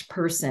with each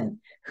person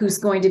who's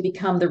going to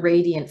become the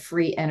radiant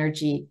free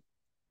energy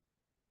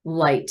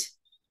light,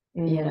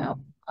 Mm.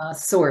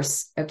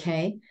 source.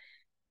 Okay.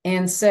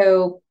 And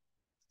so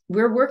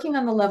we're working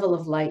on the level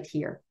of light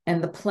here,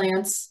 and the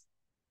plants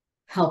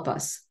help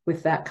us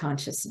with that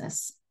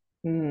consciousness.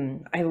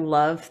 I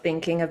love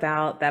thinking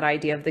about that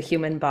idea of the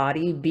human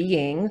body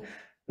being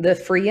the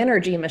free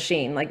energy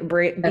machine, like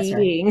That's right.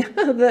 being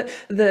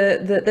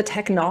the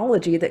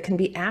technology that can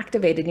be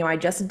activated. I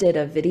just did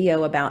a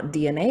video about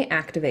DNA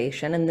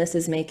activation, and this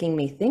is making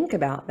me think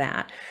about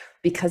that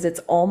because it's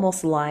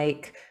almost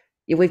like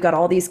we've got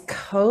all these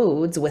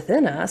codes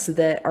within us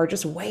that are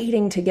just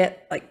waiting to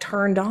get like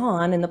turned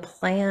on, and the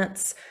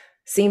plants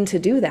seem to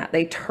do that.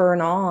 They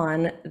turn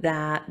on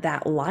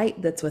that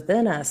light that's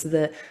within us,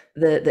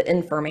 the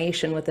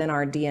information within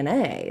our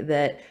DNA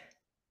that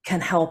can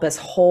help us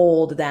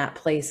hold that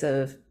place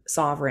of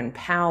sovereign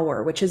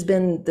power, which has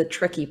been the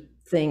tricky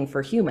thing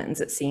for humans,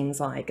 it seems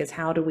like, is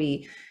how do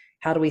we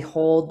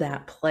hold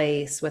that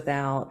place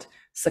without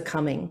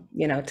succumbing,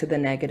 to the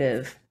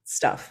negative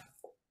stuff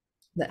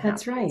that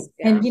That's right. happens.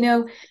 Yeah.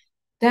 And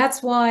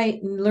that's why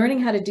learning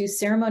how to do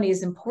ceremony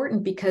is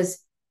important,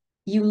 because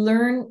you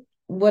learn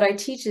what I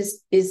teach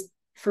is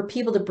for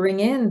people to bring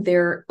in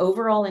their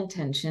overall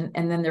intention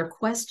and then their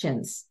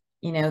questions.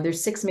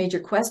 There's 6 major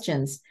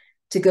questions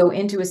to go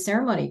into a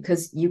ceremony,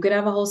 because you could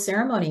have a whole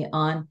ceremony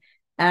on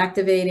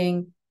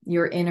activating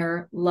your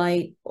inner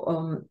light,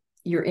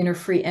 your inner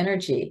free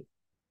energy.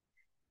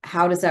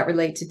 How does that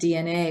relate to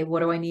DNA? What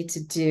do I need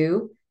to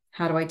do?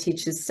 How do I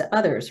teach this to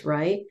others?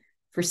 Right?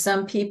 For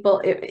some people,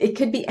 it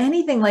could be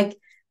anything. Like,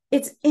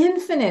 it's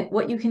infinite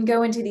what you can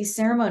go into these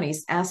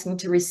ceremonies asking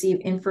to receive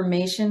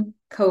information,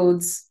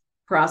 codes,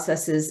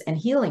 processes, and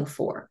healing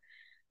for.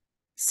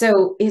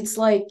 So it's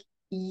like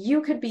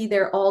you could be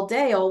there all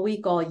day, all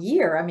week, all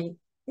year. I mean,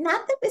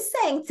 not that we're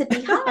saying to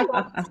be high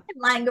and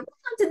lying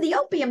around in the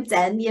opium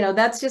den.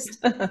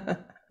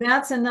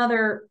 That's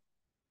another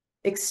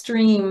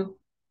extreme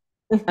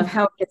of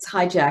how it gets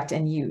hijacked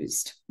and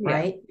used, Yeah.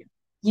 right?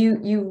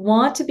 You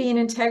want to be in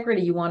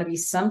integrity. You want to be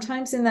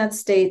sometimes in that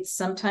state,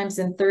 sometimes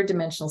in third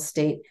dimensional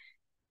state.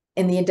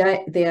 And the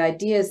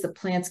idea is the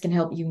plants can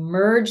help you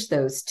merge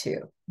those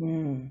two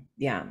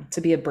Yeah,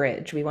 to be a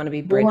bridge. We want to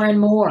be more bridges. and Yeah.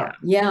 more.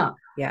 Yeah.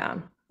 Yeah.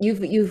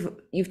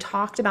 You've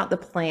talked about the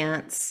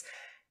plants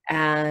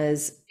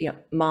as,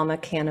 mama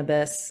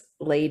cannabis,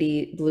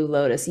 lady blue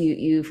lotus.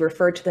 You've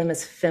referred to them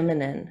as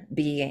feminine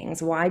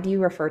beings. Why do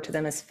you refer to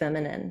them as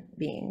feminine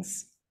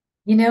beings?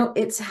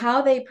 It's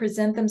how they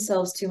present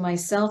themselves to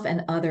myself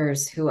and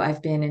others who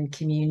I've been in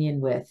communion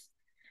with.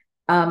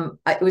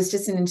 It was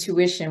just an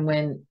intuition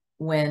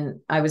when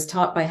I was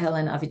taught by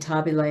Helen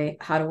Avitabile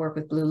how to work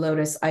with Blue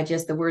Lotus.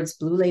 The words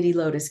Blue Lady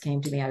Lotus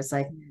came to me. I was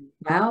like,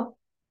 wow,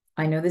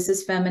 I know this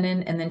is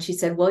feminine. And then she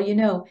said, well,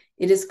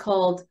 it is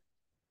called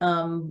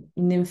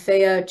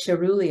Nymphaea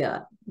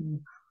cerulea,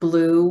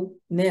 blue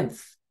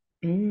nymph.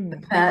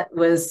 Mm. That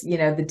was,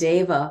 the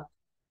deva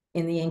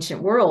in the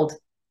ancient world,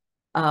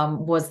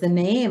 was the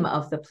name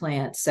of the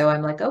plant. So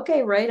I'm like,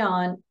 okay, right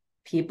on.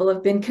 People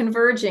have been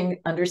converging,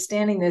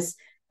 understanding this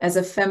as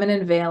a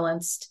feminine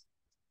valenced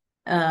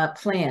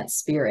plant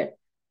spirit.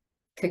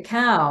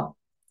 Cacao,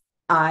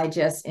 I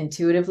just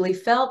intuitively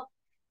felt.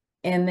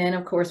 And then,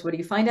 of course, what do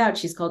you find out?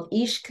 She's called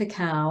Ish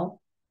Cacao,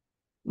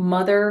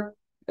 mother,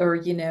 or,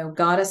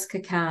 goddess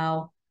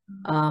cacao,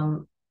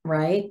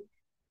 right?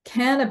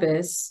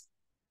 Cannabis,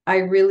 I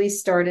really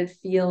started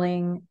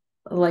feeling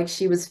like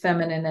she was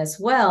feminine as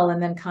well.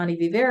 And then Connie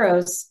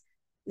Viveros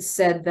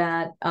said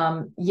that,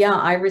 yeah,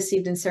 I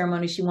received in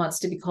ceremony, she wants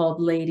to be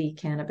called Lady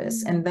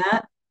Cannabis. And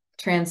that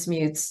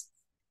transmutes.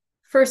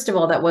 First of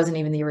all, that wasn't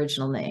even the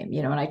original name,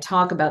 and I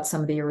talk about some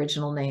of the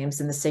original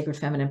names in the Sacred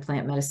Feminine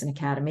Plant Medicine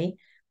Academy,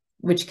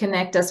 which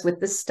connect us with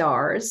the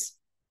stars.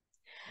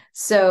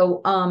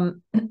 So,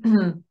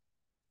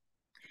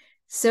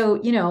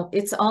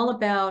 it's all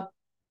about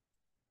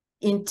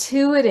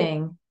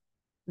intuiting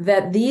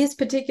that these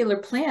particular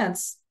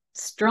plants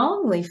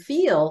strongly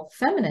feel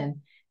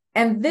feminine.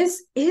 And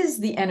this is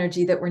the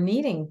energy that we're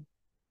needing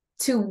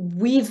to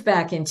weave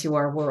back into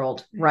our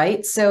world,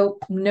 right? So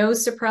no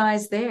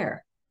surprise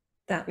there.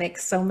 That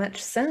makes so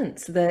much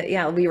sense.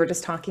 Yeah, we were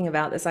just talking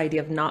about this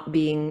idea of not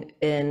being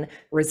in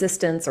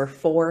resistance or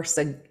force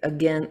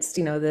against,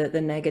 the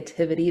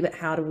negativity, but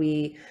how do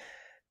we,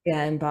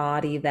 yeah,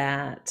 embody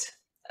that,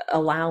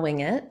 allowing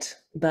it?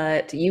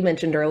 But you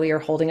mentioned earlier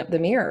holding up the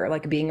mirror,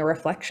 like being a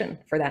reflection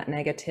for that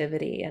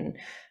negativity.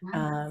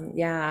 And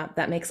yeah,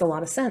 that makes a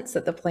lot of sense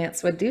that the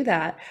plants would do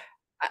that.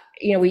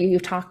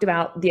 You've talked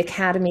about the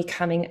academy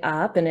coming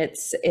up, and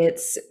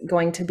it's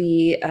going to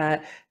be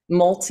a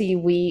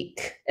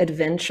multi-week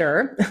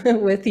adventure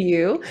with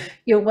you.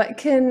 What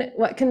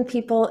can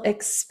people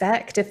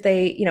expect if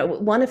they,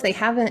 one, if they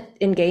haven't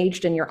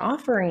engaged in your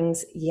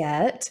offerings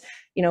yet,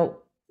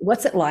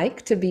 what's it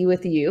like to be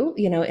with you,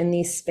 in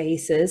these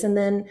spaces, and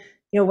then,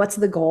 what's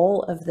the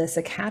goal of this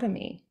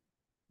academy?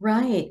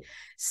 Right.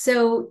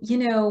 So,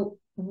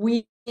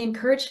 we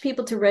encourage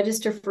people to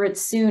register for it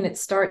soon. It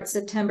starts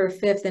September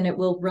 5th and it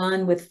will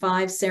run with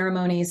 5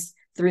 ceremonies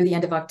through the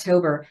end of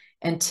October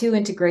and 2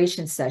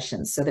 integration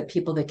sessions, so that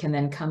people that can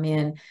then come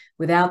in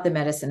without the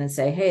medicine and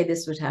say, hey,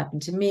 this would happen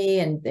to me,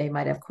 and they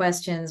might have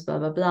questions, blah,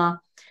 blah, blah.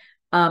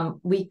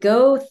 We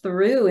go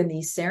through in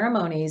these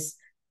ceremonies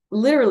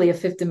literally a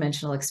 5th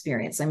dimensional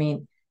experience. I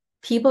mean,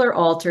 people are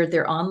altered,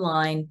 they're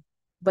online,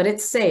 but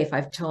it's safe.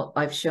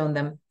 I've shown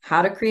them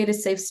how to create a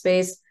safe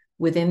space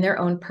within their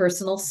own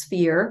personal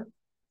sphere.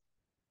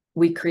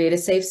 We create a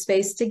safe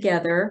space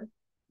together.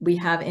 We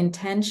have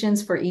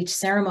intentions for each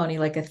ceremony,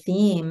 like a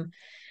theme.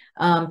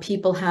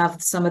 People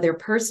have some of their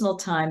personal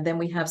time, then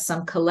we have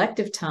some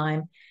collective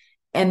time.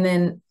 And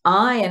then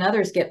I and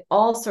others get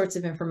all sorts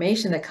of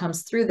information that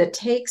comes through that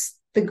takes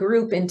the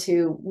group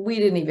into, we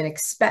didn't even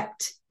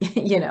expect,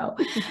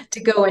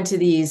 to go into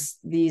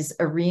these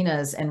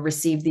arenas and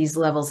receive these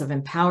levels of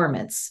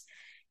empowerments.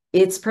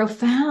 It's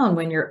profound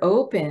when you're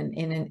open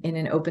in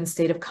an open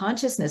state of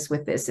consciousness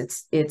with this.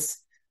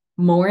 It's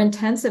more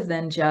intensive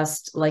than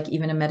just like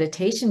even a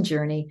meditation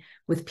journey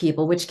with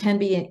people, which can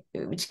be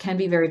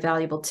very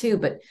valuable too.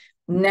 But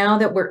now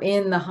that we're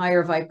in the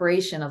higher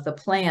vibration of the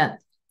plant,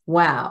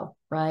 wow,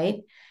 right?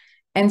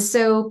 And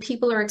so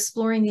people are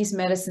exploring these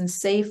medicines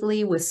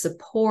safely with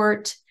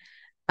support.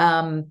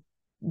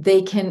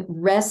 They can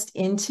rest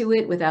into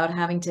it without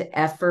having to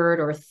effort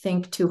or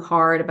think too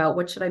hard about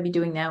what should I be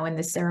doing now in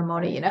this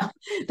ceremony.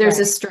 There's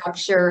a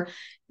structure.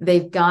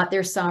 They've got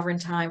their sovereign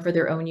time for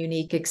their own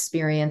unique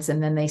experience,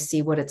 and then they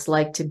see what it's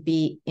like to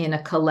be in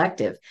a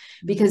collective,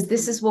 because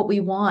this is what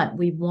we want.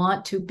 We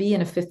want to be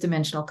in a 5th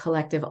dimensional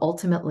collective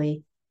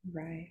ultimately,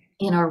 Right.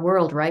 in our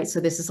world, right? So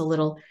this is a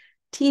little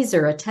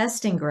teaser, a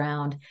testing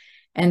ground.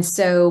 And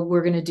so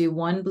we're going to do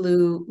 1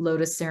 blue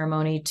lotus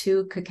ceremony,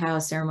 2 cacao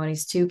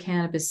ceremonies, 2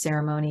 cannabis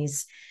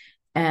ceremonies.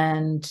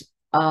 And,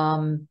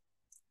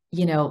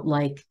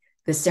 like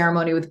the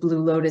ceremony with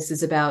blue lotus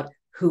is about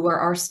who are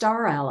our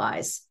star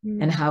allies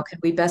and how can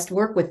we best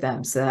work with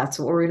them. So that's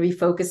what we're going to be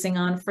focusing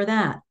on for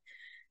that.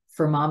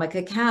 For Mama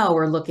Cacao,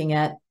 we're looking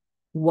at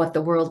what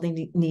the world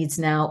needs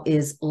now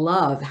is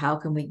love. How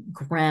can we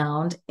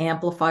ground,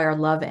 amplify our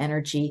love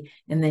energy,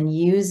 and then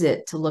use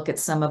it to look at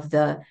some of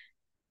the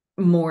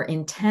more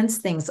intense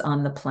things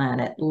on the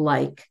planet,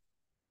 like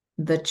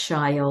the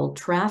child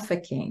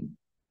trafficking.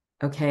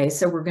 Okay,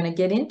 so we're going to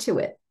get into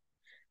it,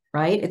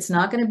 right? It's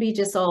not going to be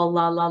just all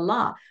la, la,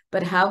 la,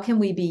 but how can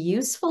we be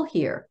useful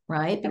here,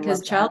 right?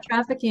 Because child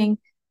trafficking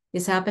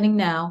is happening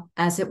now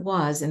as it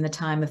was in the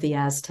time of the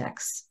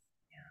Aztecs.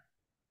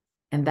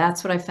 And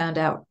that's what I found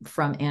out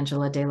from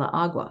Angela de la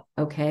Agua.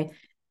 Okay.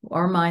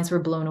 Our minds were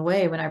blown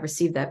away when I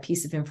received that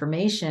piece of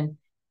information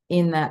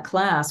in that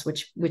class,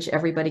 which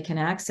everybody can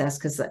access,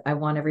 because I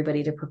want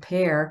everybody to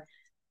prepare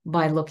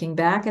by looking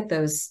back at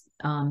those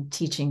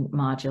teaching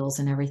modules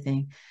and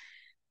everything.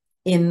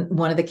 In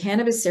one of the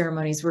cannabis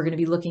ceremonies, we're going to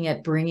be looking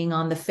at bringing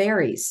on the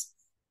fairies,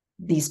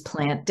 these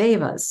plant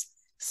devas.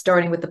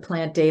 starting with the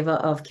plant deva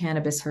of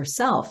cannabis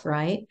herself,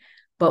 right?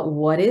 But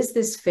what is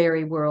this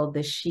fairy world,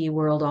 this she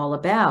world all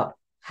about?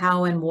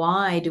 How and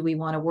why do we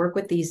want to work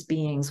with these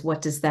beings?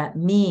 What does that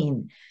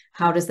mean?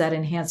 How does that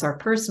enhance our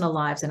personal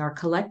lives and our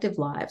collective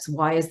lives?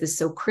 Why is this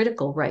so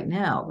critical right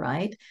now,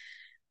 right?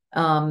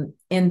 And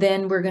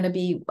then we're going to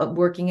be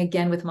working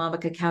again with Mama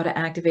Cacao to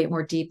activate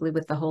more deeply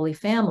with the Holy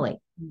Family.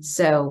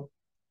 So,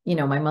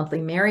 my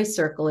monthly Mary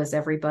Circle is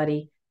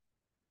everybody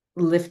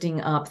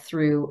lifting up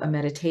through a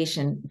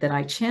meditation that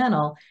I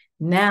channel.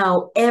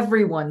 Now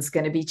everyone's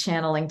going to be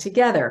channeling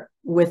together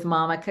with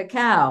Mama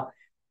Cacao.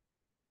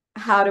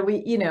 How do we,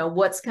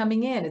 what's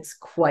coming in? It's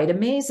quite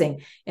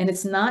amazing. And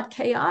it's not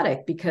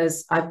chaotic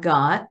because I've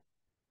got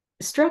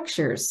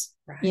structures,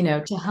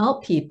 Right. to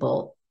help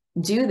people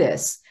do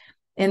this.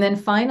 And then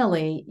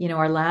finally,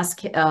 our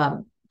last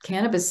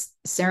cannabis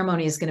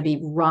ceremony is going to be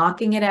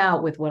rocking it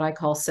out with what I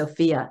call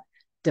Sophia,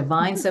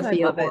 Divine I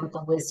Sophia love it.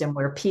 Oracle Wisdom,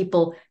 where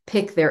people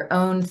pick their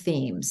own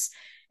themes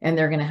and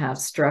they're going to have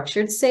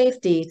structured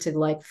safety to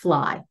like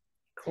fly.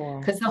 Cool.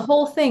 Because the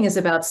whole thing is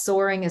about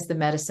soaring as the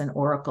medicine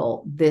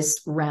oracle,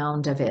 this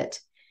round of it.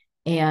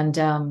 And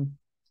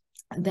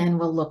then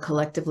we'll look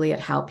collectively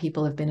at how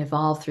people have been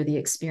evolved through the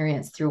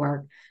experience through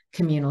our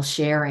communal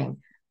sharing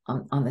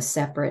on the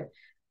separate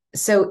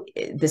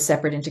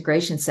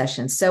integration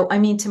sessions. So, I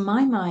mean, to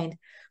my mind,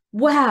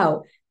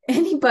 wow,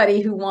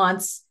 anybody who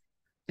wants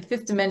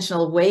fifth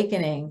dimensional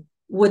awakening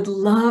would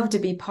love to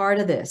be part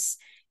of this.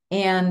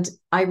 And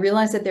I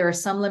realize that there are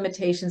some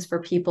limitations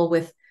for people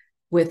with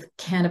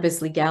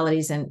cannabis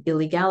legalities and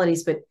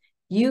illegalities, but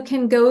you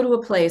can go to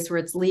a place where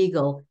it's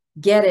legal,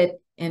 get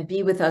it, and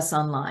be with us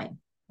online,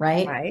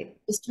 right? Right.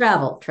 Just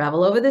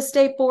travel over the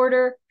state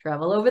border,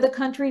 travel over the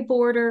country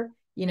border,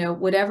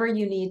 whatever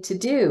you need to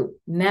do.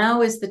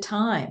 Now is the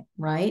time,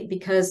 right?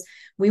 Because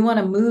we want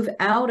to move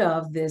out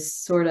of this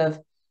sort of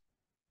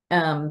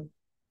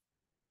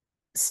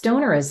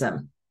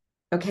stonerism.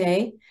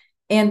 Okay.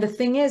 And the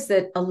thing is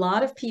that a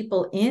lot of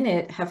people in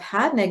it have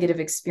had negative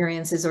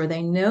experiences, or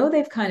they know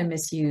they've kind of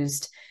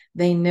misused,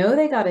 they know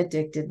they got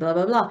addicted, blah,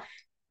 blah, blah.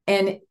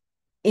 And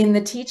in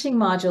the teaching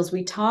modules,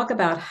 we talk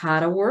about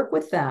how to work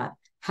with that,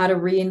 how to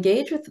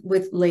re-engage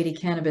with Lady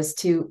Cannabis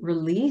to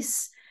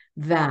release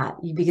that,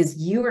 because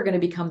you are going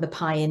to become the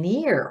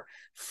pioneer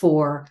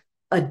for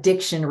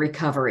addiction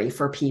recovery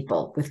for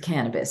people with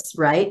cannabis,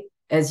 right?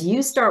 As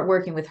you start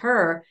working with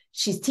her,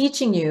 she's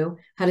teaching you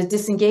how to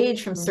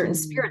disengage from certain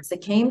Mhm. spirits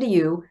that came to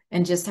you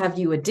and just have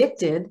you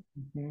addicted,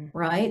 Mhm.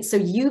 right? So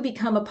you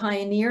become a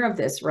pioneer of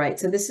this, right?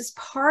 So this is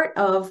part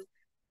of,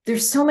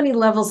 there's so many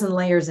levels and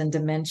layers and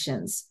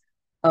dimensions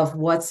of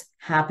what's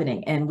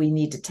happening. And we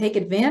need to take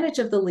advantage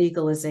of the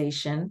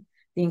legalization,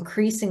 the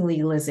increasing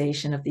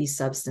legalization of these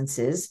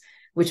substances,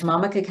 which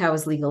Mama Cacao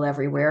is legal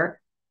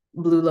everywhere,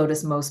 Blue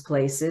Lotus most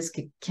places,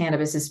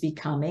 cannabis is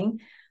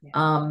becoming,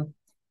 Yeah.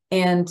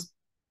 and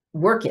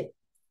work it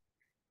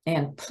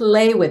and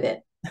play with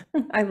it.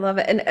 I love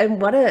it.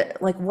 And what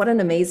an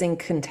amazing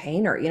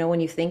container. When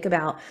you think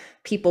about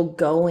people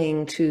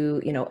going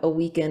to, a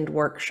weekend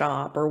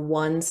workshop or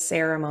one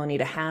ceremony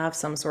to have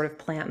some sort of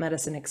plant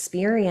medicine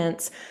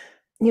experience,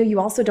 you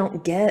also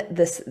don't get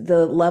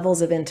the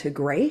levels of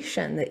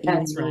integration that you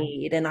That's right.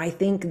 need. And I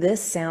think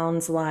this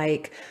sounds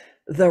like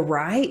the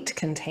right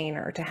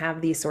container to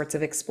have these sorts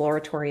of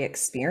exploratory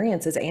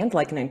experiences and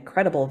like an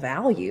incredible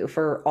value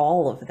for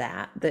all of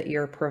that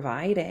you're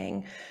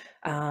providing.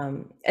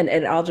 And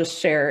I'll just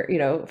share,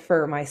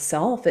 for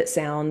myself, it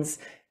sounds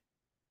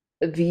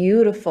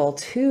beautiful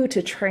too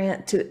to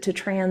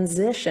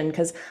transition,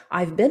 because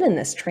I've been in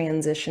this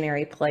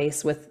transitionary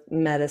place with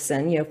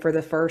medicine. For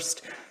the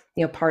first,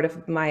 part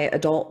of my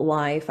adult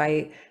life,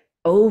 I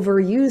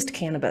overused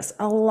cannabis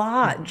a Yeah.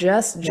 lot,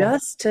 just Yeah.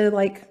 just to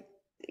like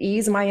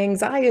ease my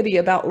anxiety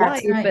about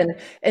That's life right.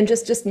 and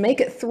just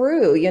make it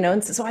through,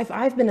 and so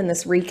I've been in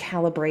this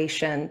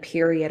recalibration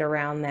period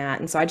around that.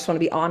 And so I just want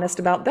to be honest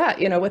about that,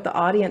 with the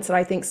audience, that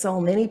I think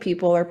so many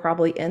people are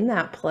probably in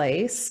that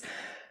place,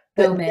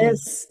 that So many.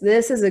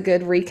 this is a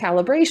good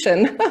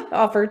recalibration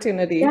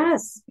opportunity.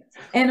 Yes.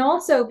 And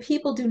also,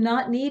 people do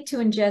not need to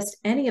ingest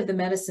any of the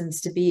medicines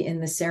to be in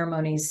the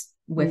ceremonies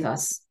with Mm.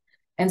 us.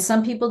 And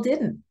some people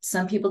didn't.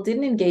 Some people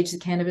didn't engage the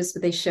cannabis,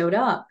 but they showed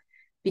up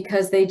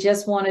because they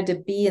just wanted to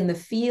be in the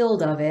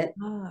field of it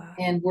Ah,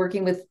 and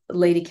working with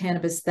Lady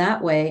Cannabis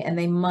that way. And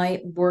they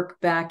might work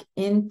back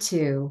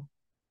into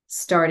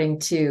starting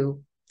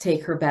to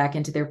take her back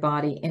into their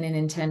body in an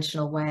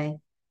intentional way,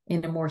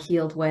 in a more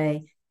healed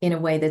way, in a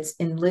way that's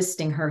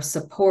enlisting her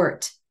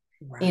support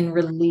in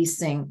right.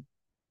 releasing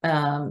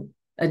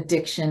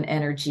addiction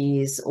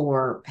energies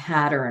or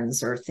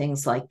patterns or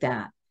things like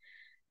that.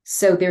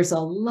 So there's a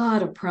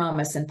lot of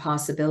promise and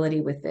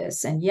possibility with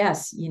this. And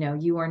yes,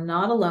 you are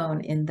not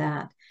alone in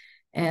that.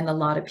 And a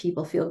lot of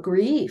people feel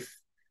grief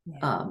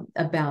Yeah.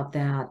 about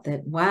that,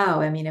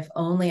 wow, I mean, if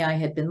only I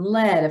had been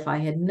led, if I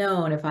had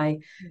known,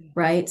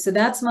 right? So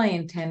that's my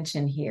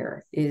intention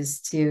here,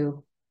 is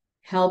to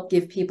help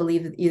give people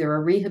either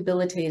a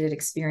rehabilitated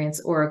experience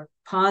or a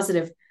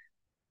positive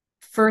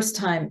first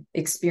time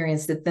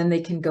experience that then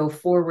they can go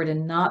forward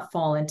and not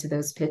fall into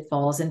those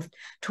pitfalls. And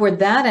toward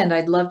that end,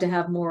 I'd love to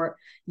have more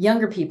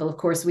younger people. Of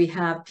course,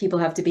 people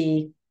have to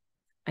be,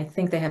 I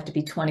think they have to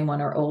be 21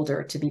 or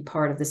older to be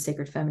part of the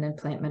Sacred Feminine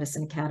Plant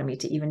Medicine Academy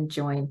to even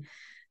join.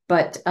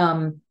 But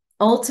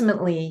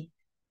ultimately,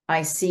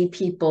 I see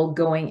people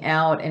going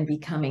out and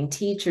becoming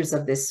teachers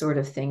of this sort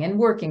of thing and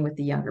working with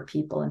the younger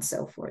people and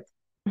so forth.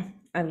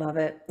 I love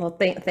it. Well,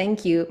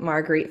 thank you,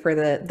 Marguerite, for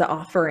the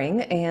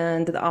offering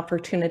and the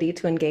opportunity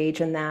to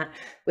engage in that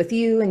with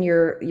you and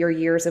your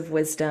years of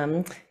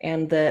wisdom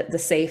and the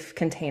safe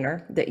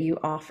container that you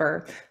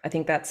offer. I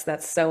think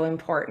that's so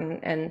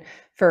important. And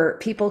for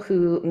people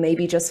who may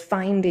be just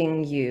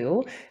finding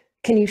you,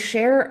 can you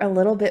share a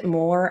little bit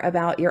more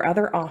about your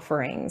other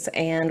offerings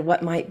and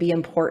what might be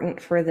important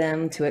for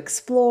them to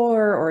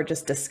explore or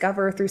just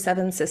discover through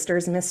Seven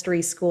Sisters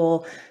Mystery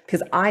School?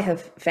 Because I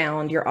have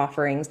found your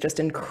offerings just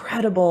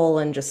incredible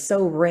and just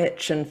so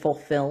rich and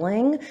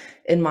fulfilling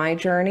in my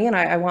journey, and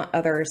I want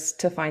others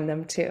to find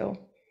them too.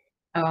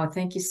 Oh,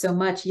 thank you so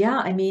much. Yeah,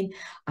 I mean,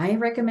 I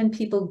recommend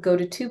people go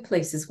to two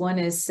places. One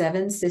is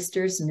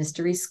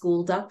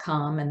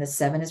sevensistersmysteryschool.com, and the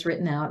seven is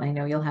written out. And I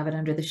know you'll have it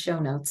under the show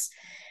notes.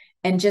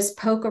 And just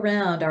poke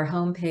around our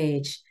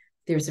homepage.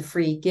 There's a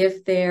free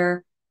gift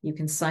there. You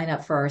can sign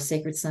up for our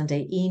Sacred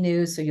Sunday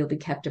e-news, so you'll be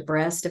kept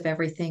abreast of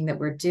everything that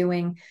we're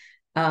doing.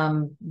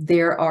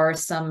 There are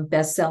some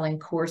best-selling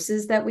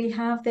courses that we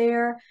have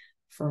there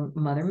for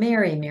Mother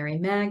Mary, Mary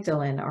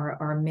Magdalene,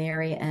 our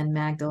Mary and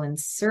Magdalene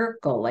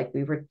Circle, like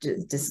we were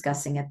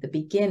discussing at the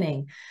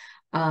beginning.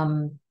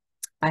 I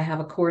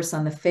have a course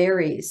on the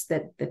fairies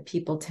that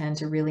people tend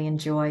to really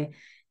enjoy,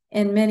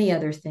 and many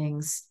other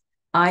things.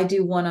 I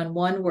do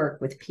one-on-one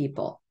work with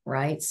people,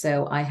 right?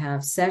 So I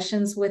have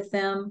sessions with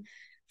them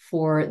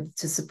to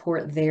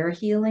support their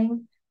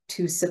healing,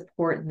 to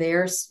support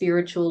their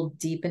spiritual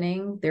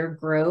deepening, their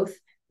growth.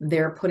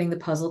 They're putting the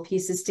puzzle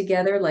pieces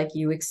together like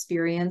you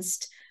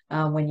experienced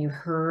when you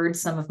heard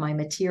some of my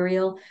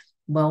material.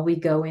 Well, I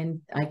go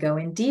in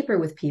deeper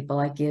with people.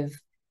 I give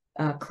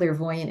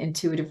clairvoyant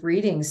intuitive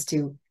readings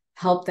to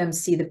help them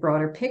see the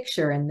broader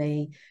picture, and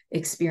they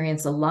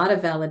experience a lot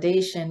of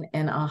validation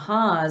and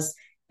ahas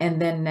and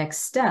then next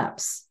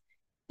steps,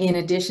 in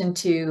addition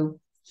to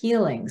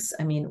healings.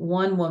 I mean,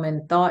 one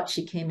woman thought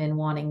she came in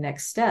wanting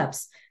next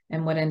steps,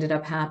 and what ended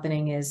up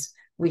happening is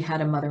we had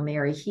a Mother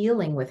Mary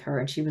healing with her,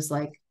 and she was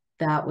like,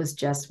 that was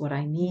just what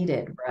I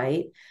needed,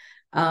 right?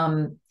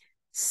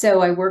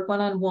 So I work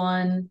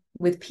one-on-one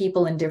with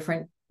people in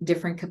different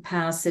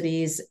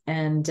capacities,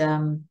 and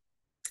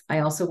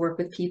I also work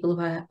with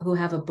people who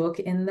have a book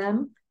in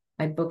them.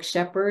 I book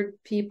shepherd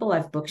people.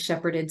 I've book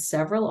shepherded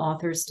several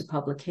authors to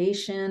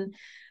publication.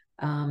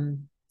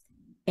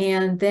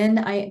 And then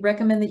I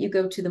recommend that you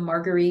go to the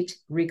Marguerite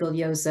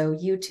Rigoglioso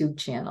YouTube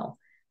channel,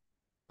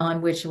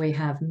 on which we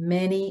have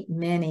many,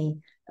 many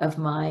of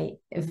my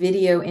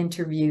video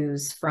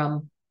interviews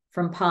from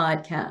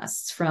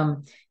podcasts,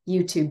 from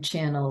YouTube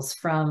channels,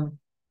 from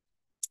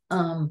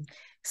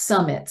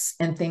summits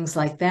and things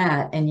like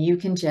that. And you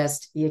can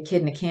just be a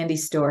kid in a candy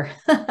store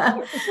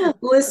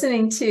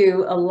listening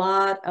to a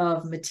lot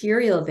of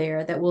material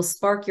there that will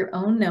spark your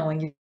own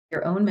knowing,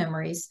 your own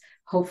memories,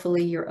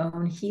 hopefully your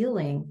own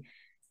healing.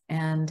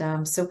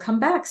 And so come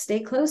back,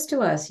 stay close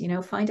to us,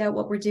 find out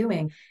what we're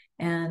doing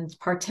and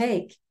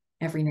partake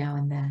every now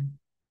and then.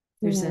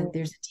 There's a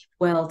deep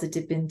well to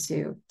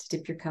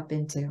dip your cup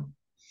into.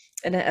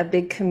 And a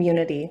big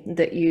community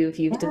that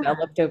you've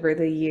developed over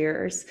the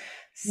years.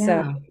 So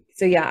Yeah.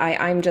 so yeah,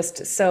 I'm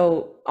just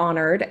so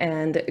honored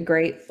and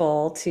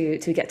grateful to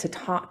get to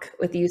talk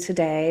with you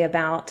today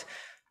about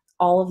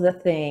all of the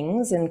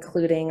things,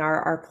 including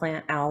our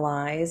plant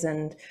allies,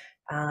 and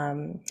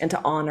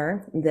to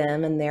honor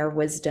them and their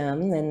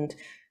wisdom and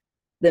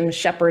them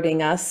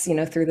shepherding us,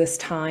 through this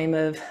time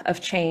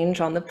of change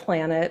on the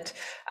planet.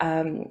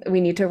 We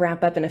need to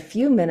wrap up in a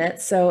few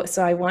minutes, so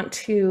I want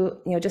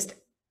to, just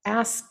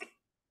ask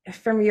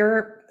from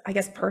your, I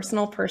guess,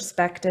 personal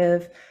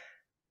perspective,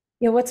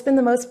 what's been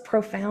the most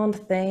profound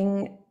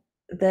thing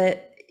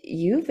that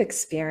you've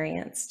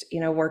experienced,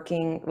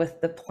 working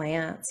with the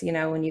plants?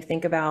 When you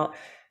think about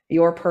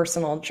your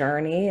personal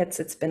journey,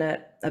 it's been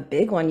a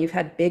big one. You've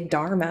had big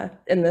dharma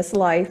in this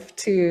life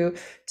to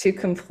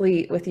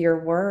complete with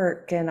your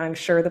work, and I'm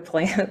sure the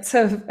plants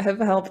have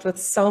helped with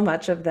so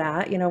much of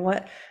that.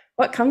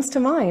 What comes to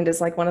mind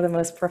is like one of the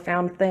most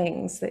profound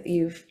things that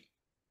you've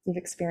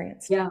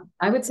experienced? Yeah,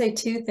 I would say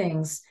two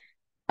things.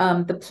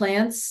 The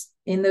plants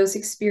in those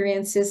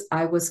experiences,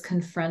 I was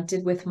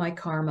confronted with my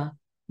karma,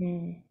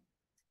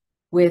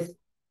 with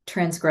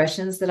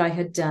transgressions that I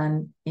had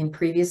done in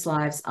previous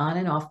lives on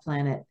and off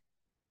planet.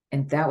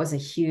 And that was a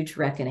huge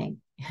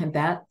reckoning. And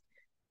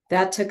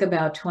that took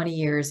about 20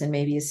 years and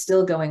maybe is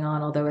still going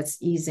on, although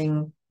it's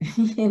easing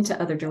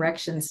into other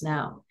directions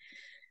now.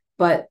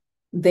 But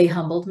they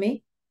humbled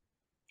me.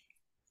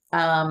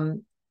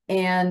 And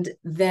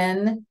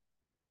then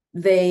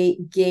they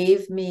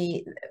gave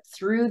me,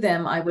 through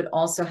them, I would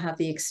also have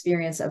the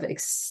experience of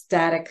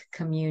ecstatic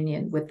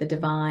communion with the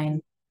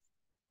divine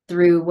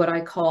through what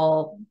I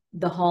call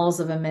the halls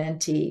of a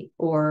mentee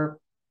or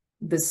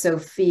the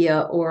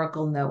Sophia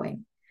Oracle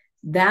knowing.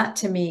 That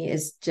to me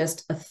is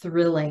just a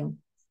thrilling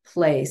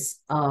place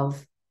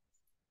of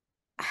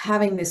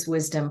having this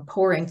wisdom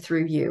pouring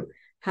through you,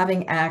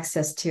 having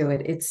access to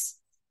it.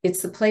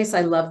 It's the place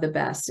I love the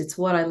best. It's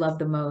what I love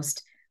the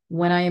most.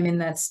 When I am in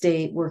that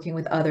state working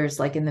with others,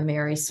 like in the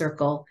Mary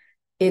Circle,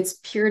 it's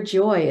pure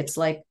joy. It's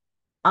like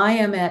I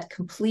am at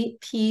complete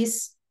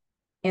peace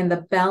and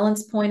the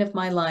balance point of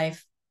my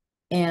life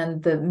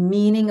and the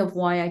meaning of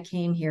why I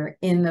came here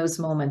in those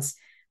moments.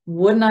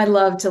 Wouldn't I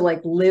love to like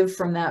live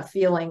from that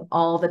feeling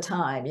all the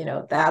time?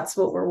 That's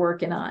what we're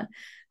working on.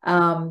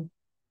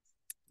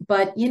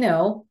 But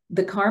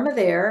the karma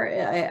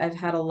there, I've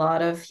had a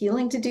lot of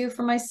healing to do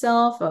for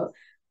myself, a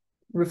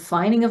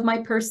refining of my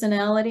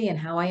personality and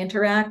how I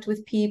interact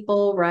with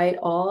people, right?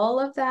 All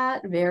of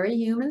that very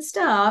human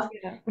stuff,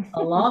 Yeah.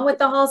 along with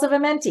the halls of a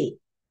mentee.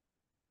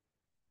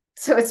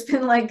 So it's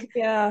been like,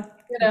 Yeah.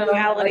 a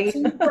Duality.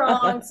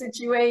 two-pronged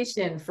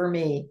situation for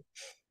me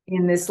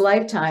in this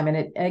lifetime.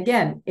 And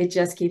it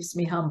just keeps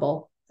me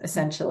humble,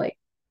 essentially.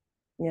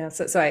 Yeah,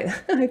 so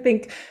I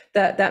think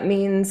that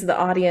means the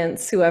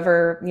audience,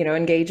 whoever,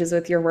 engages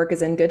with your work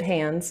is in good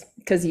hands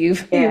because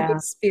you've Yeah.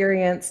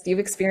 experienced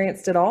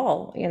it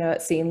all,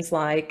 it seems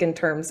like in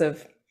terms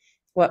of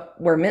what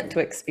we're meant to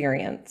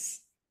experience.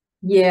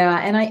 Yeah.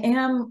 And I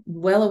am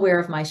well aware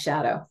of my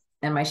shadow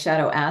and my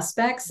shadow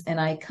aspects, and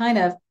I kind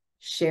of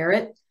share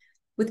it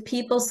with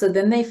people. So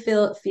then they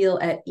feel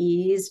at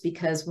ease,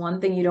 because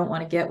one thing you don't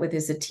want to get with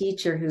is a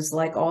teacher who's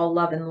like all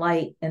love and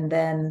light, and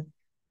then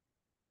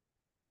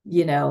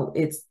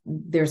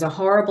there's a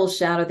horrible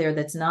shadow there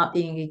that's not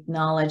being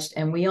acknowledged.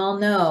 And we all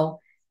know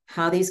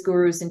how these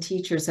gurus and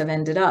teachers have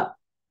ended up.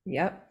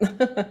 Yep.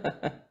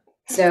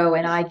 So,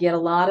 and I get a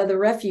lot of the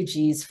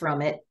refugees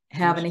from it, I'm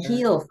having to sure.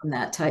 heal from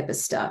that type of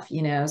stuff.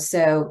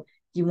 So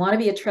you want to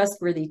be a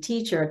trustworthy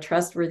teacher. A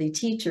trustworthy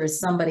teacher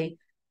is somebody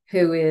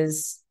who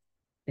has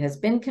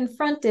been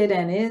confronted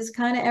and is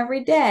kind of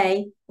every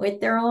day with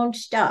their own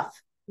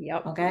stuff.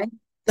 Yep. Okay.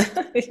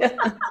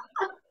 Yeah.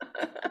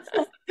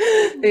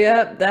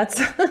 Yeah, that's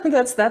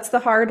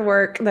the hard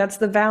work. That's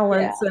the Yeah.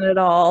 balance in it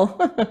all.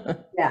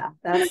 Yeah.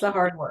 That's the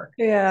hard work.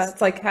 Yeah,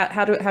 it's like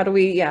how do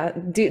we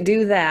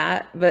do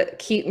that, but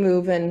keep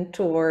moving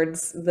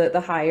towards the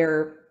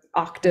higher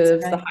That's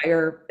octaves, the right.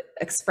 higher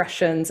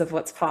expressions of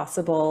what's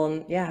possible.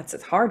 And yeah,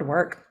 it's hard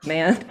work,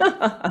 man.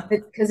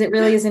 Because it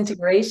really is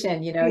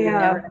integration. You're never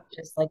Yeah,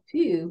 just like,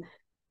 phew.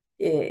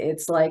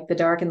 It's like the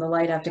dark and the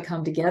light have to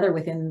come together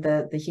within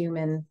the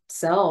human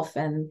self.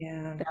 And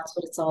yeah, that's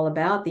what it's all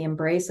about. The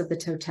embrace of the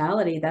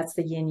totality. That's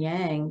the yin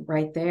yang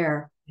right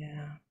there.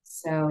 yeah.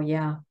 So,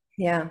 yeah.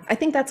 Yeah, I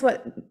think that's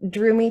what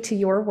drew me to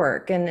your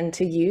work and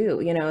to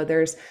you.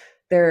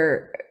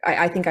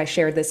 I think I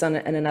shared this in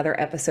another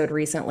episode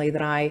recently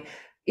that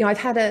I've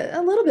had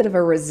a little bit of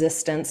a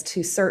resistance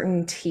to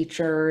certain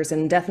teachers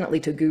and definitely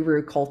to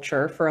guru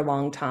culture for a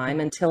long time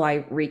until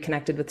I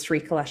reconnected with Sri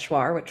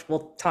Kaleshwar, which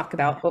we'll talk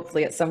about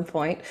hopefully at some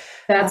point.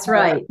 That's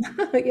right.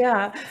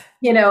 Yeah,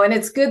 And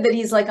it's good that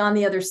he's like on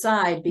the other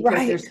side, because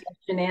right. there's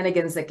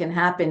shenanigans that can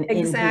happen in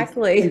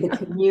Exactly. the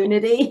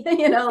community. Like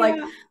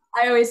Yeah.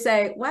 I always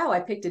say, wow,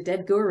 I picked a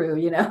dead guru,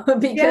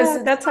 because Yeah,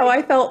 it's that's how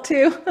I felt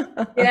too.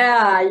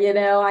 yeah,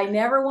 I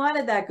never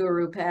wanted that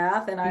guru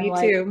path. And I'm Me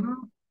like, too.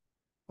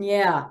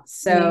 yeah. Me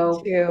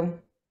So too.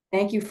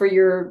 thank you for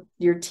your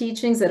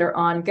teachings that are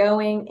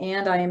ongoing.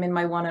 And I am in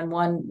my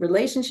one-on-one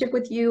relationship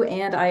with you,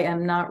 and I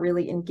am not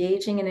really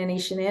engaging in any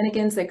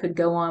shenanigans that could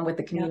go on with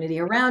the Yeah.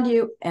 community around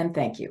you. And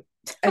thank you.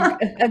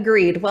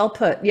 Agreed. Well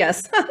put.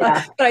 Yes.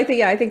 Yeah, But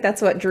I think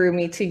that's what drew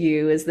me to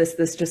you is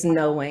this just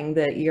knowing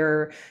that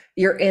you're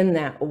in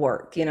that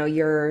work.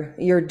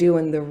 You're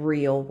doing the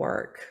real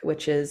work,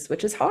 which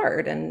is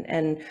hard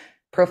and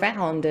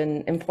profound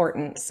and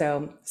important.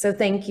 So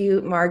thank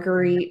you,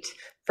 Marguerite,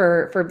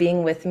 for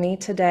being with me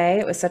today.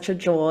 It was such a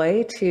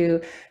joy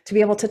to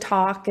be able to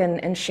talk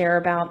and share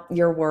about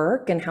your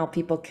work and how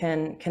people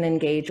can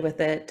engage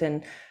with it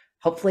and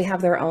hopefully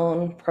have their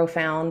own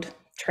profound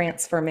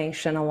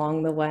transformation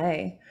along the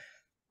way.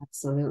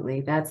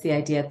 absolutely. That's the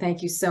idea.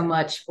 Thank you so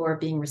much for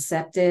being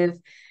receptive,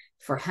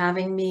 for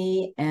having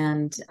me,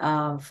 and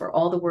for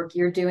all the work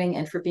you're doing,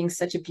 and for being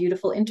such a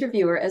beautiful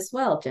interviewer as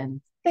well,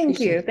 Jen. Thank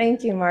Appreciate you. it.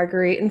 Thank you,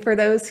 Marguerite. And for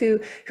those who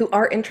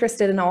are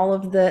interested in all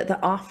of the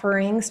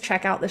offerings,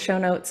 check out the show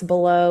notes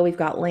below. We've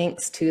got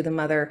links to the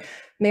Mother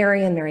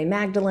Mary and Mary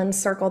Magdalene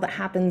circle that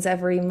happens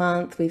every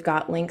month. We've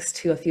got links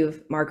to a few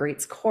of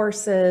Marguerite's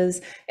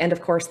courses, and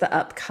of course the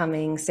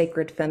upcoming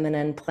Sacred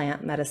Feminine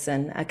Plant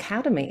Medicine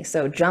Academy.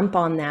 So jump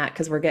on that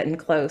because we're getting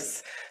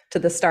close to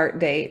the start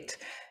date.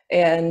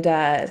 And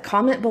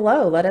comment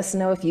below. Let us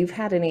know if you've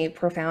had any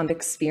profound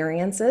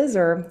experiences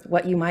or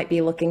what you might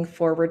be looking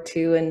forward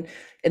to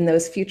in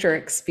those future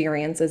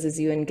experiences as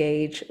you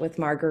engage with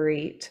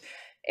Marguerite.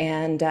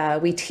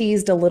 And we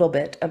teased a little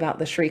bit about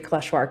the Sri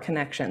Kleshwar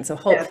connection. So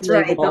That's hopefully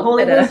right. The we'll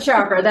Holy hit Root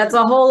Chakra. That's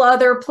a whole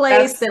other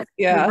place that's, that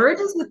yeah,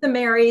 converges with the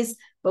Marys,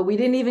 but we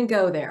didn't even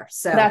go there.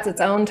 So that's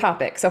its own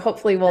topic. So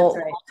hopefully that's we'll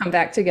right. come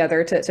back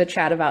together to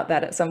chat about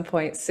that at some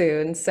point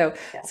soon. Yeah.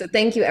 So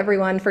thank you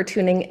everyone for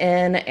tuning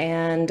in,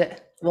 and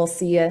we'll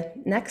see you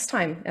next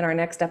time in our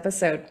next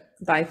episode.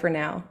 Bye for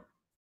now.